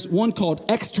 There's one called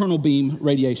external beam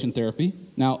radiation therapy.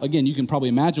 Now, again, you can probably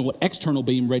imagine what external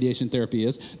beam radiation therapy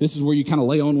is. This is where you kind of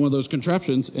lay on one of those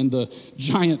contraptions and the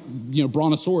giant,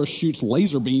 brontosaurus shoots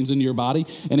laser beams into your body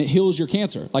and it heals your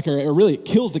cancer. Like, or really, it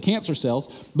kills the cancer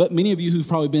cells. But many of you who've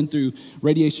probably been through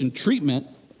radiation treatment,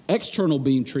 external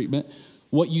beam treatment,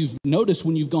 what you've noticed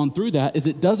when you've gone through that is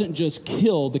it doesn't just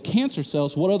kill the cancer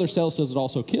cells. What other cells does it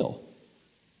also kill?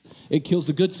 It kills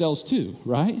the good cells too,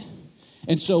 right?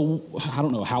 And so, I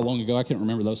don't know how long ago, I can't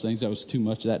remember those things. That was too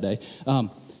much that day.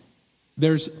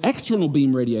 There's external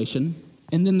beam radiation,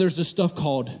 and then there's this stuff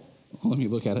called, let me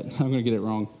look at it. I'm going to get it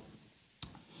wrong.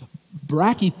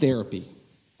 Brachytherapy.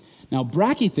 Now,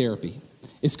 brachytherapy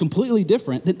is completely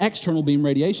different than external beam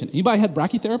radiation. Anybody had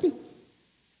brachytherapy?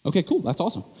 Okay, cool. That's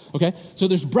awesome. Okay, so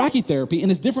there's brachytherapy, and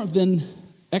it's different than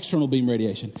external beam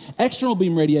radiation. External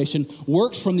beam radiation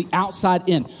works from the outside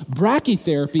in.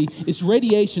 Brachytherapy is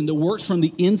radiation that works from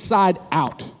the inside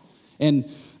out. And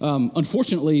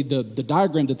unfortunately, the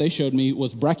diagram that they showed me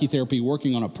was brachytherapy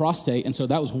working on a prostate, and so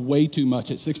that was way too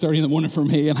much at 6:30 in the morning for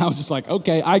me, and I was just like,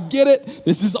 okay, I get it.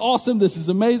 This is awesome. This is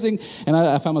amazing. And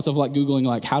I found myself like Googling,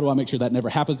 like, how do I make sure that never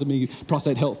happens to me?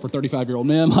 Prostate health for 35-year-old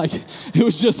men. Like, it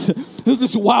was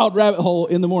this wild rabbit hole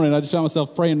in the morning. I just found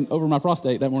myself praying over my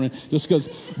prostate that morning just because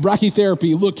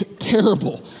brachytherapy looked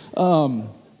terrible.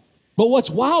 But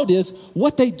what's wild is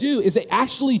what they do is they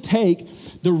actually take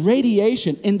the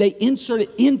radiation and they insert it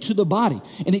into the body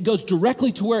and it goes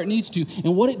directly to where it needs to.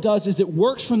 And what it does is it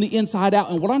works from the inside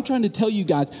out. And what I'm trying to tell you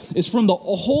guys is from the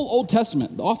whole Old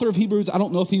Testament, the author of Hebrews, I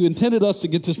don't know if he intended us to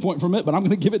get this point from it, but I'm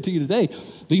going to give it to you today.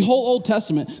 The whole Old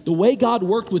Testament, the way God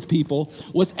worked with people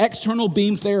was external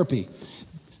beam therapy.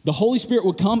 The Holy Spirit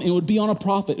would come and it would be on a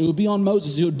prophet. It would be on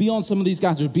Moses. It would be on some of these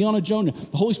guys. It would be on a Jonah.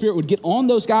 The Holy Spirit would get on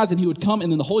those guys and he would come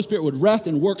and then the Holy Spirit would rest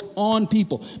and work on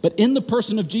people. But in the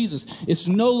person of Jesus, it's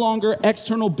no longer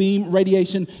external beam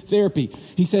radiation therapy.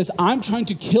 He says, I'm trying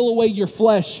to kill away your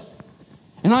flesh.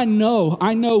 And I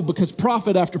know because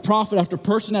prophet after prophet after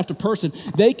person,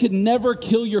 they could never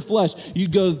kill your flesh.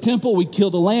 You'd go to the temple, we'd kill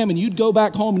the lamb, and you'd go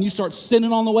back home and you start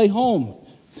sinning on the way home.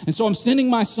 And so I'm sending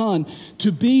my son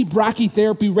to be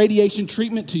brachytherapy radiation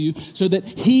treatment to you so that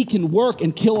he can work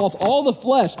and kill off all the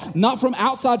flesh, not from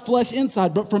outside flesh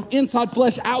inside, but from inside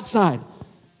flesh outside.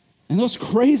 And what's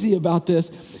crazy about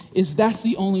this is that's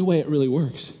the only way it really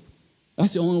works.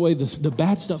 That's the only way the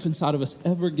bad stuff inside of us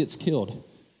ever gets killed.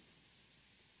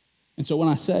 And so when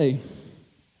I say,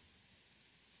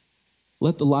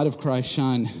 let the light of Christ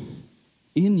shine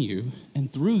in you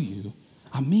and through you,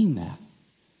 I mean that.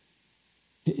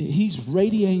 He's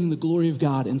radiating the glory of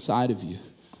God inside of you.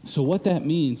 So what that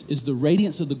means is the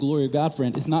radiance of the glory of God,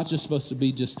 friend, is not just supposed to be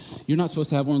you're not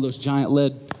supposed to have one of those giant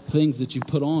lead things that you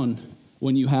put on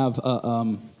when you have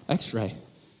a x-ray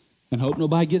and hope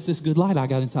nobody gets this good light I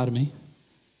got inside of me.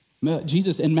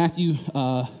 Jesus in Matthew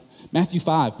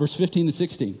 5, verse 15 to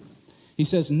 16, he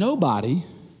says, nobody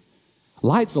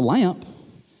lights a lamp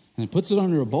and puts it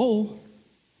under a bowl.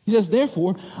 He says,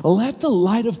 therefore, let the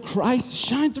light of Christ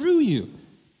shine through you.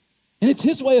 And it's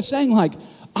his way of saying, like,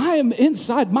 I am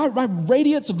inside, my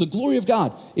radiance of the glory of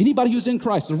God. Anybody who's in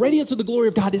Christ, the radiance of the glory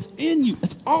of God is in you.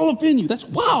 It's all up in you. That's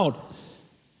wild. And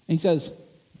he says,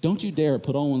 don't you dare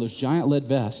put on one of those giant lead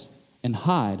vests and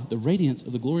hide the radiance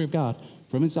of the glory of God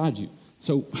from inside you.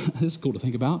 So this is cool to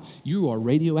think about. You are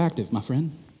radioactive, my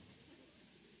friend.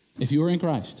 If you are in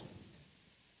Christ,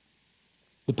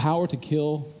 the power to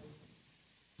kill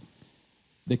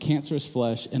the cancerous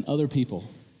flesh and other people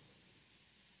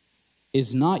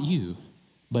is not you,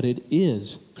 but it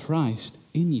is Christ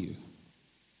in you.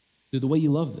 Through the way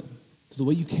you love them, through the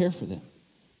way you care for them,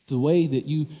 through the way that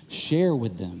you share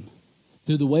with them,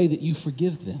 through the way that you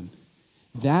forgive them.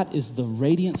 That is the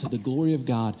radiance of the glory of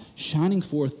God shining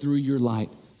forth through your light.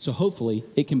 So hopefully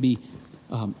it can be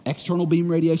external beam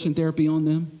radiation therapy on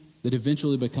them that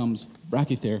eventually becomes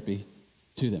brachytherapy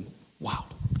to them. Wow.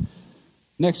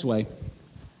 Next way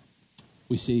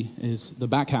we see is the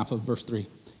back half of verse 3.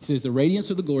 He says, the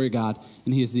radiance of the glory of God,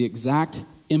 and he is the exact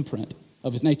imprint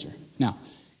of his nature. Now,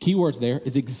 key words there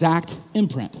is exact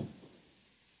imprint.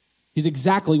 He's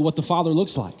exactly what the Father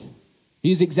looks like.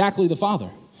 He's exactly the Father.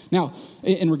 Now,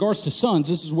 in regards to sons,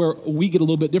 this is where we get a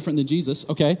little bit different than Jesus,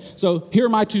 okay? So here are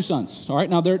my two sons, all right?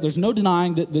 Now, there's no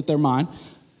denying that they're mine.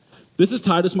 This is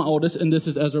Titus, my oldest, and this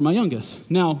is Ezra, my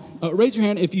youngest. Now, raise your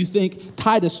hand if you think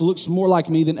Titus looks more like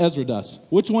me than Ezra does.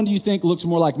 Which one do you think looks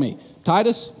more like me?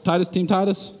 Titus, Team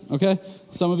Titus, okay?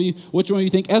 Some of you, which one do you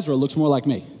think Ezra looks more like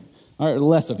me? All right,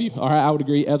 less of you. All right, I would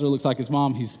agree. Ezra looks like his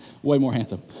mom. He's way more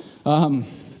handsome.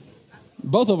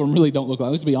 Both of them really don't look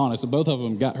like, let's be honest, both of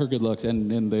them got her good looks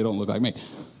and they don't look like me.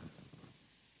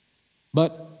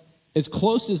 But as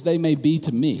close as they may be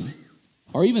to me,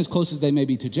 or even as close as they may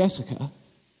be to Jessica,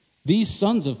 these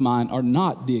sons of mine are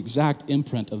not the exact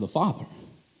imprint of the Father.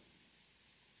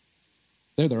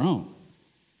 They're their own.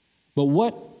 But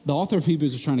what the author of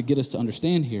Hebrews is trying to get us to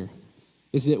understand here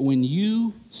is that when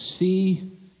you see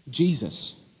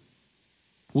Jesus,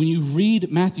 when you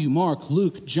read Matthew, Mark,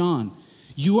 Luke, John,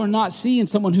 you are not seeing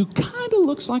someone who kind of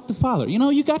looks like the Father. You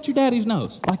know, you got your daddy's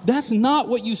nose. Like, that's not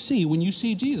what you see when you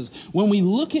see Jesus. When we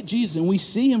look at Jesus and we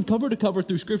see him cover to cover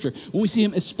through Scripture, when we see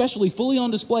him especially fully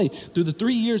on display through the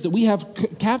 3 years that we have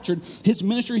captured his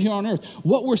ministry here on earth,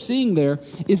 what we're seeing there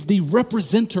is the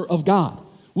representer of God.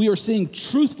 We are seeing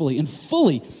truthfully and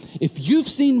fully, if you've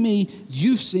seen me,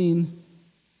 you've seen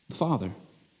the Father.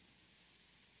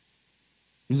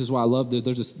 This is why I love that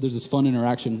there's this fun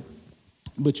interaction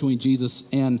between Jesus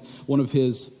and one of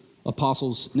his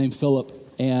apostles named Philip.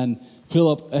 And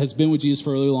Philip has been with Jesus for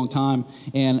a really long time,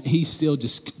 and he still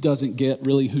just doesn't get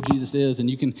really who Jesus is. And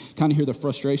you can kind of hear the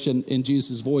frustration in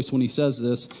Jesus' voice when he says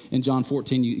this in John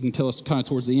 14. You can tell us kind of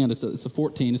towards the end. It's a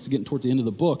 14. It's getting towards the end of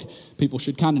the book. People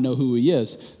should kind of know who he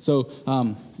is. So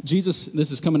Jesus,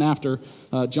 this is coming after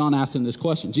John asked him this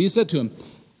question. Jesus said to him,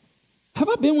 "Have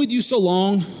I been with you so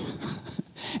long,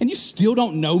 and you still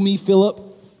don't know me, Philip?"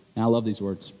 And I love these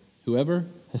words. "Whoever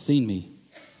has seen me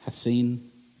has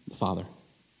seen the Father.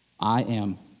 I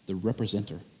am the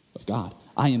representer of God.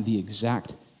 I am the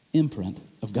exact imprint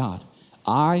of God.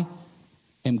 I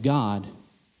am God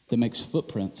that makes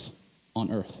footprints on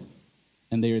earth.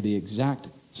 And they are the exact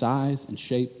size and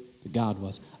shape that God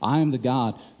was. I am the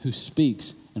God who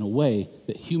speaks in a way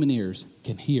that human ears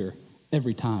can hear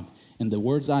every time. And the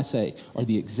words I say are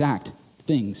the exact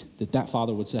things that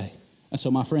Father would say." And so,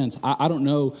 my friends, I don't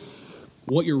know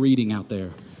what you're reading out there,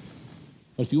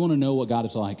 but if you want to know what God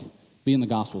is like, be in the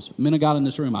Gospels. Men of God in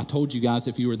this room, I told you guys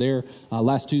if you were there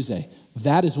last Tuesday,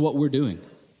 that is what we're doing.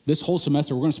 This whole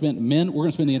semester, we're going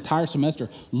to spend the entire semester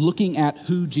looking at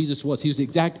who Jesus was. He was the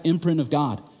exact imprint of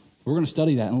God. We're going to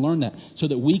study that and learn that so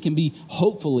that we can be,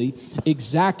 hopefully,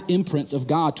 exact imprints of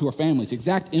God to our families,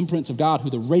 exact imprints of God who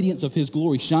the radiance of his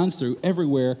glory shines through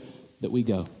everywhere that we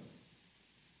go.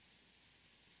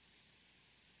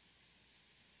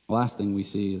 The last thing we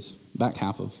see is back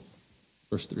half of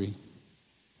verse 3.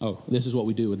 Oh, this is what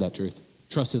we do with that truth.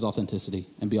 Trust his authenticity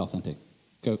and be authentic.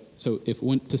 Okay, so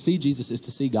to see Jesus is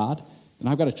to see God, then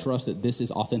I've got to trust that this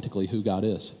is authentically who God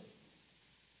is.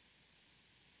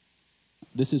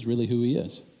 this is really who he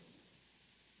is.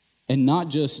 And not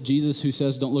just Jesus who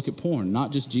says, don't look at porn.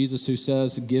 Not just Jesus who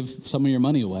says, give some of your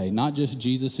money away. Not just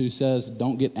Jesus who says,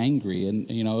 don't get angry. And,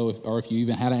 or if you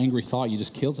even had an angry thought, you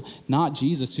just killed. Not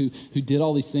Jesus who did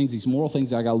all these things, these moral things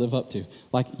that I got to live up to.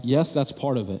 Like, yes, that's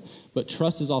part of it. But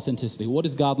trust is authenticity. What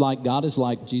is God like? God is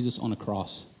like Jesus on a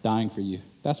cross, dying for you.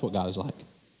 That's what God is like.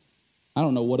 I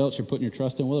don't know what else you're putting your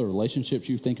trust in, what relationships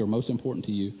you think are most important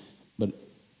to you. But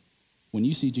when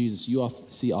you see Jesus, you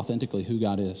see authentically who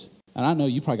God is. And I know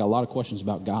you probably got a lot of questions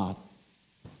about God.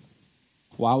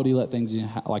 Why would he let things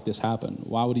like this happen?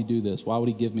 Why would he do this? Why would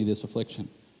he give me this affliction?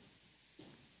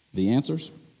 The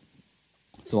answers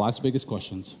to life's biggest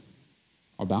questions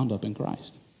are bound up in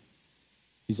Christ.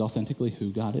 He's authentically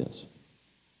who God is.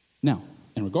 Now,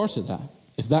 in regards to that,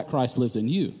 if that Christ lives in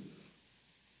you,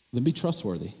 then be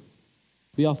trustworthy.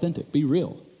 Be authentic. Be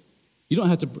real. You don't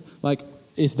have to,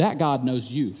 if that God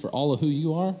knows you for all of who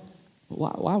you are,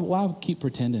 why keep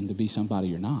pretending to be somebody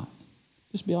you're not?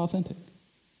 Just be authentic.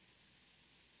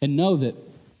 And know that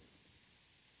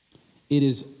it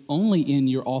is only in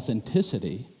your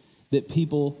authenticity that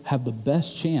people have the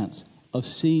best chance of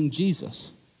seeing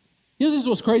Jesus. This is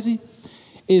what's crazy,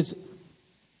 is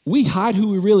we hide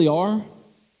who we really are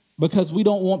because we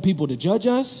don't want people to judge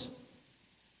us.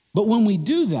 But when we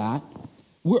do that,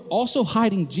 we're also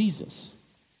hiding Jesus,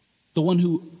 the one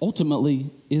who ultimately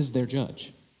is their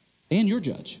judge. And your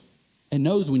judge, and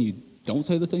knows when you don't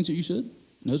say the things that you should,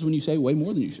 knows when you say way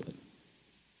more than you should.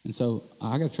 And so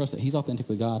I got to trust that he's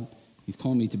authentically God. He's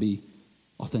calling me to be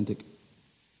authentic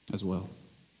as well.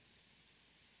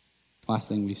 Last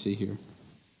thing we see here.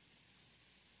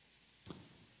 It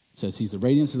says he's the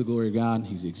radiance of the glory of God.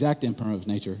 He's the exact imprint of his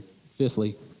nature. Fifthly,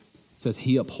 it says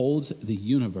he upholds the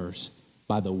universe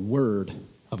by the word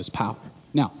of his power.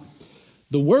 Now,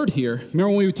 the word here, remember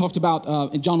when we talked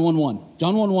about in John 1:1?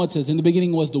 John 1:1 says, in the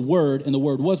beginning was the Word, and the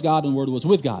Word was God, and the Word was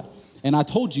with God. And I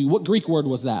told you, what Greek word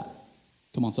was that?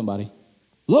 Come on, somebody.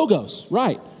 Logos,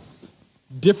 right.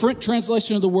 Different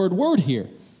translation of the word here.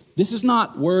 This is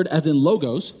not word as in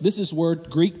logos. This is word,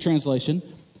 Greek translation,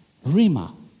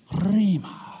 rhema.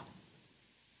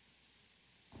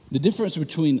 The difference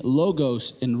between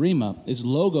logos and rhema is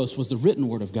logos was the written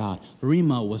word of God.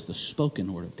 Rhema was the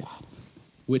spoken word of God.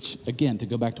 Which, again, to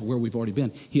go back to where we've already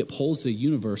been, he upholds the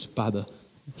universe by the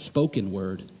spoken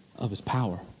word of his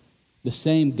power. The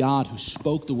same God who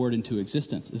spoke the word into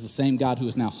existence is the same God who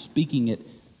is now speaking it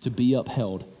to be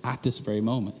upheld at this very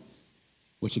moment.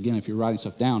 Which, again, if you're writing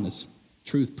stuff down, is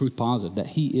truth, proof positive that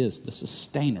he is the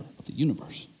sustainer of the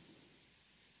universe.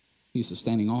 He's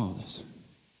sustaining all of this.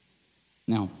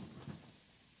 Now,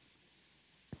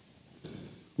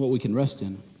 what we can rest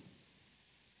in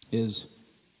is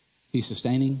he's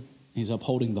sustaining, he's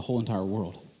upholding the whole entire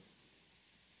world.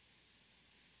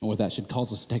 And what that should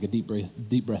cause us to take a deep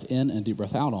breath in and a deep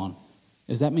breath out on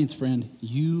is that means, friend,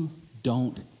 you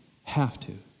don't have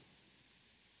to.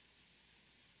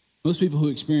 Most people who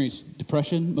experience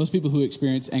depression, most people who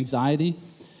experience anxiety,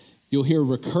 you'll hear a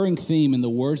recurring theme in the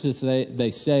words that they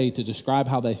say to describe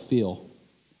how they feel.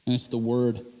 And it's the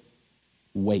word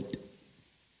wait.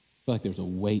 I feel like there's a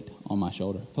weight on my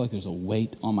shoulder. I feel like there's a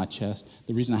weight on my chest.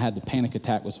 The reason I had the panic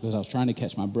attack was because I was trying to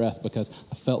catch my breath because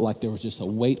I felt like there was just a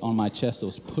weight on my chest that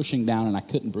was pushing down and I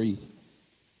couldn't breathe.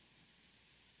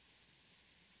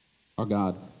 Our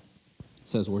God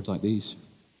says words like these.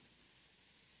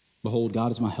 Behold,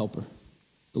 God is my helper.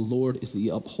 The Lord is the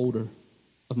upholder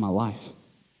of my life.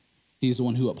 He is the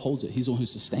one who upholds it. He's the one who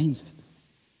sustains it.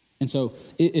 And so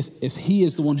if he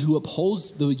is the one who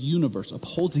upholds the universe,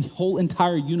 upholds the whole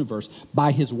entire universe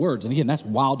by his words, and again, that's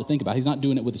wild to think about. He's not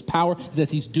doing it with his power. It says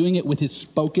he's doing it with his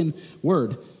spoken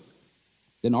word.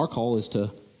 Then our call is to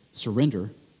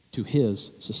surrender to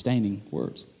his sustaining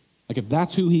words. Like if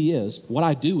that's who he is, what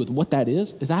I do with what that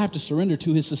is I have to surrender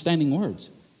to his sustaining words.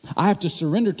 I have to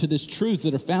surrender to this truths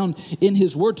that are found in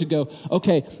his word to go,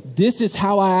 okay, this is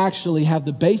how I actually have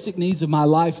the basic needs of my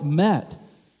life met.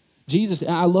 Jesus,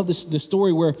 I love this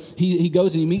story where he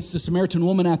goes and he meets the Samaritan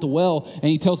woman at the well and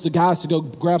he tells the guys to go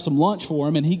grab some lunch for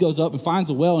him, and he goes up and finds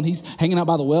a well and he's hanging out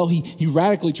by the well. He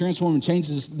radically transforms and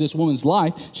changes this woman's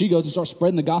life. She goes and starts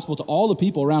spreading the gospel to all the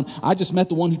people around. I just met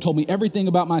the one who told me everything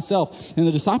about myself. And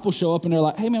the disciples show up and they're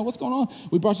like, hey man, what's going on?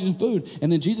 We brought you some food. And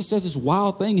then Jesus says this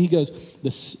wild thing. He goes,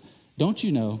 don't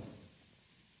you know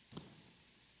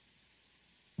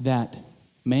that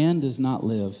man does not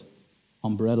live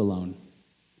on bread alone,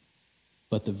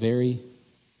 but the very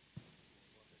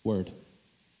word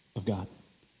of God?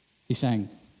 He's saying,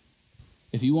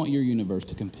 if you want your universe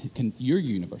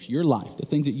your life, the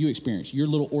things that you experience, your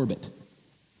little orbit,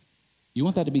 you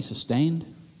want that to be sustained?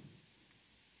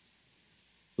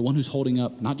 the one who's holding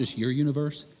up not just your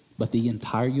universe, but the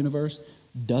entire universe,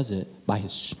 does it by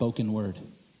his spoken word.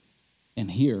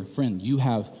 And here, friend, you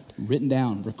have written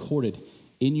down, recorded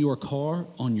in your car,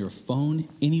 on your phone,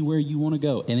 anywhere you want to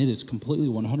go, and it is completely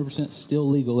 100% still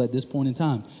legal at this point in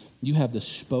time. You have the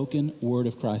spoken word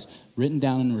of Christ written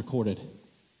down and recorded.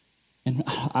 And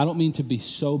I don't mean to be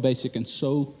so basic and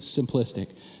so simplistic,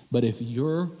 but if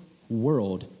your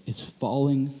world is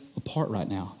falling apart right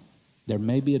now, there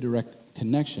may be a direct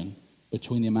connection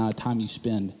between the amount of time you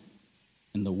spend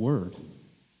in the word.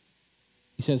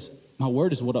 He says, my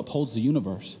word is what upholds the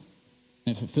universe.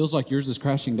 And if it feels like yours is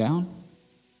crashing down,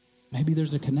 maybe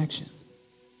there's a connection.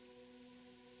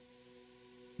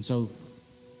 And so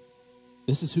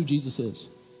this is who Jesus is.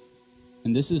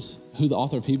 And this is who the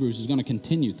author of Hebrews is going to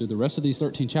continue through the rest of these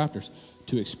 13 chapters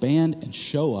to expand and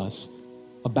show us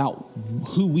about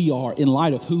who we are in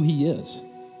light of who he is.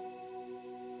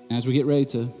 And as we get ready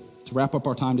to wrap up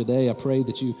our time today, I pray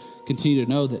that you continue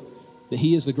to know that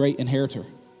he is the great inheritor,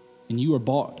 and you are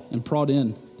bought and brought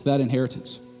in to that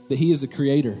inheritance, that he is the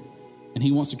creator, and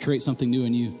he wants to create something new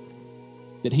in you,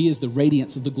 that he is the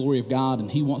radiance of the glory of God, and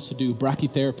he wants to do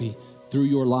brachytherapy through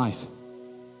your life,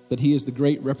 that he is the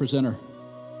great representer.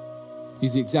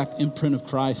 He's the exact imprint of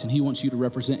Christ, and he wants you to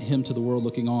represent him to the world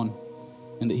looking on,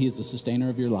 and that he is the sustainer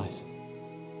of your life.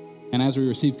 And as we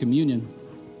receive communion,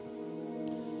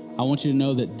 I want you to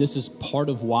know that this is part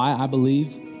of why I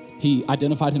believe he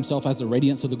identified himself as the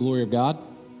radiance of the glory of God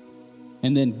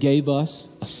and then gave us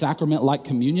a sacrament like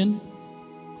communion.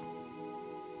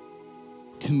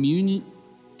 Communion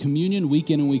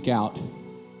week in and week out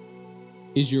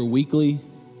is your weekly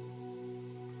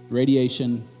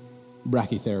radiation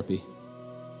brachytherapy.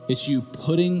 It's you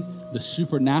putting the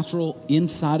supernatural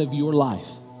inside of your life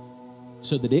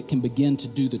so that it can begin to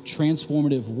do the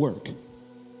transformative work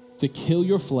to kill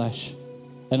your flesh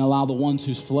and allow the ones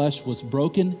whose flesh was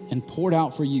broken and poured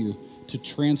out for you to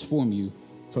transform you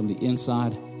from the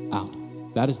inside out.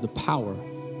 That is the power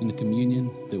in the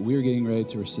communion that we're getting ready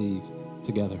to receive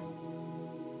together.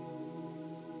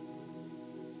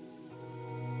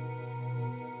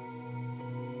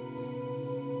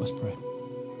 Let's pray.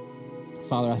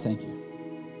 Father, I thank you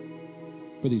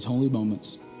for these holy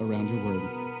moments around your word.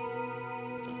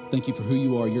 Thank you for who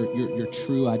you are, your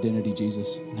true identity,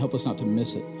 Jesus. And help us not to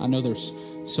miss it. I know there's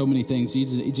so many things.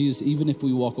 Jesus, even if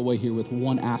we walk away here with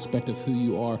one aspect of who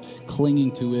you are,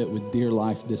 clinging to it with dear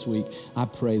life this week, I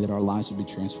pray that our lives will be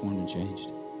transformed and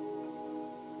changed.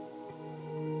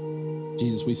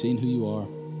 Jesus, we've seen who you are.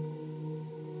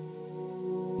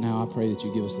 Now I pray that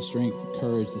you give us the strength, the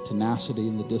courage, the tenacity,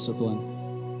 and the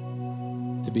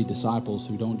discipline to be disciples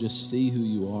who don't just see who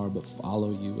you are, but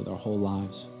follow you with our whole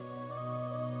lives.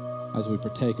 As we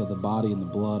partake of the body and the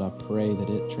blood, I pray that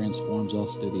it transforms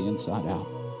us to the inside out.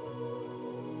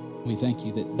 We thank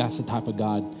you that that's the type of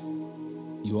God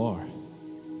you are.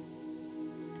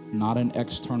 Not an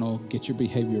external, get your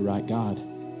behavior right God,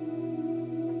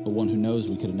 but one who knows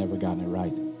we could have never gotten it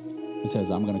right. He says,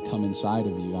 I'm going to come inside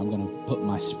of you. I'm going to put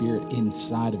my spirit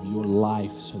inside of your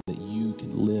life so that you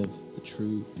can live the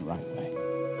true and right way.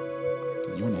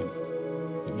 In your name.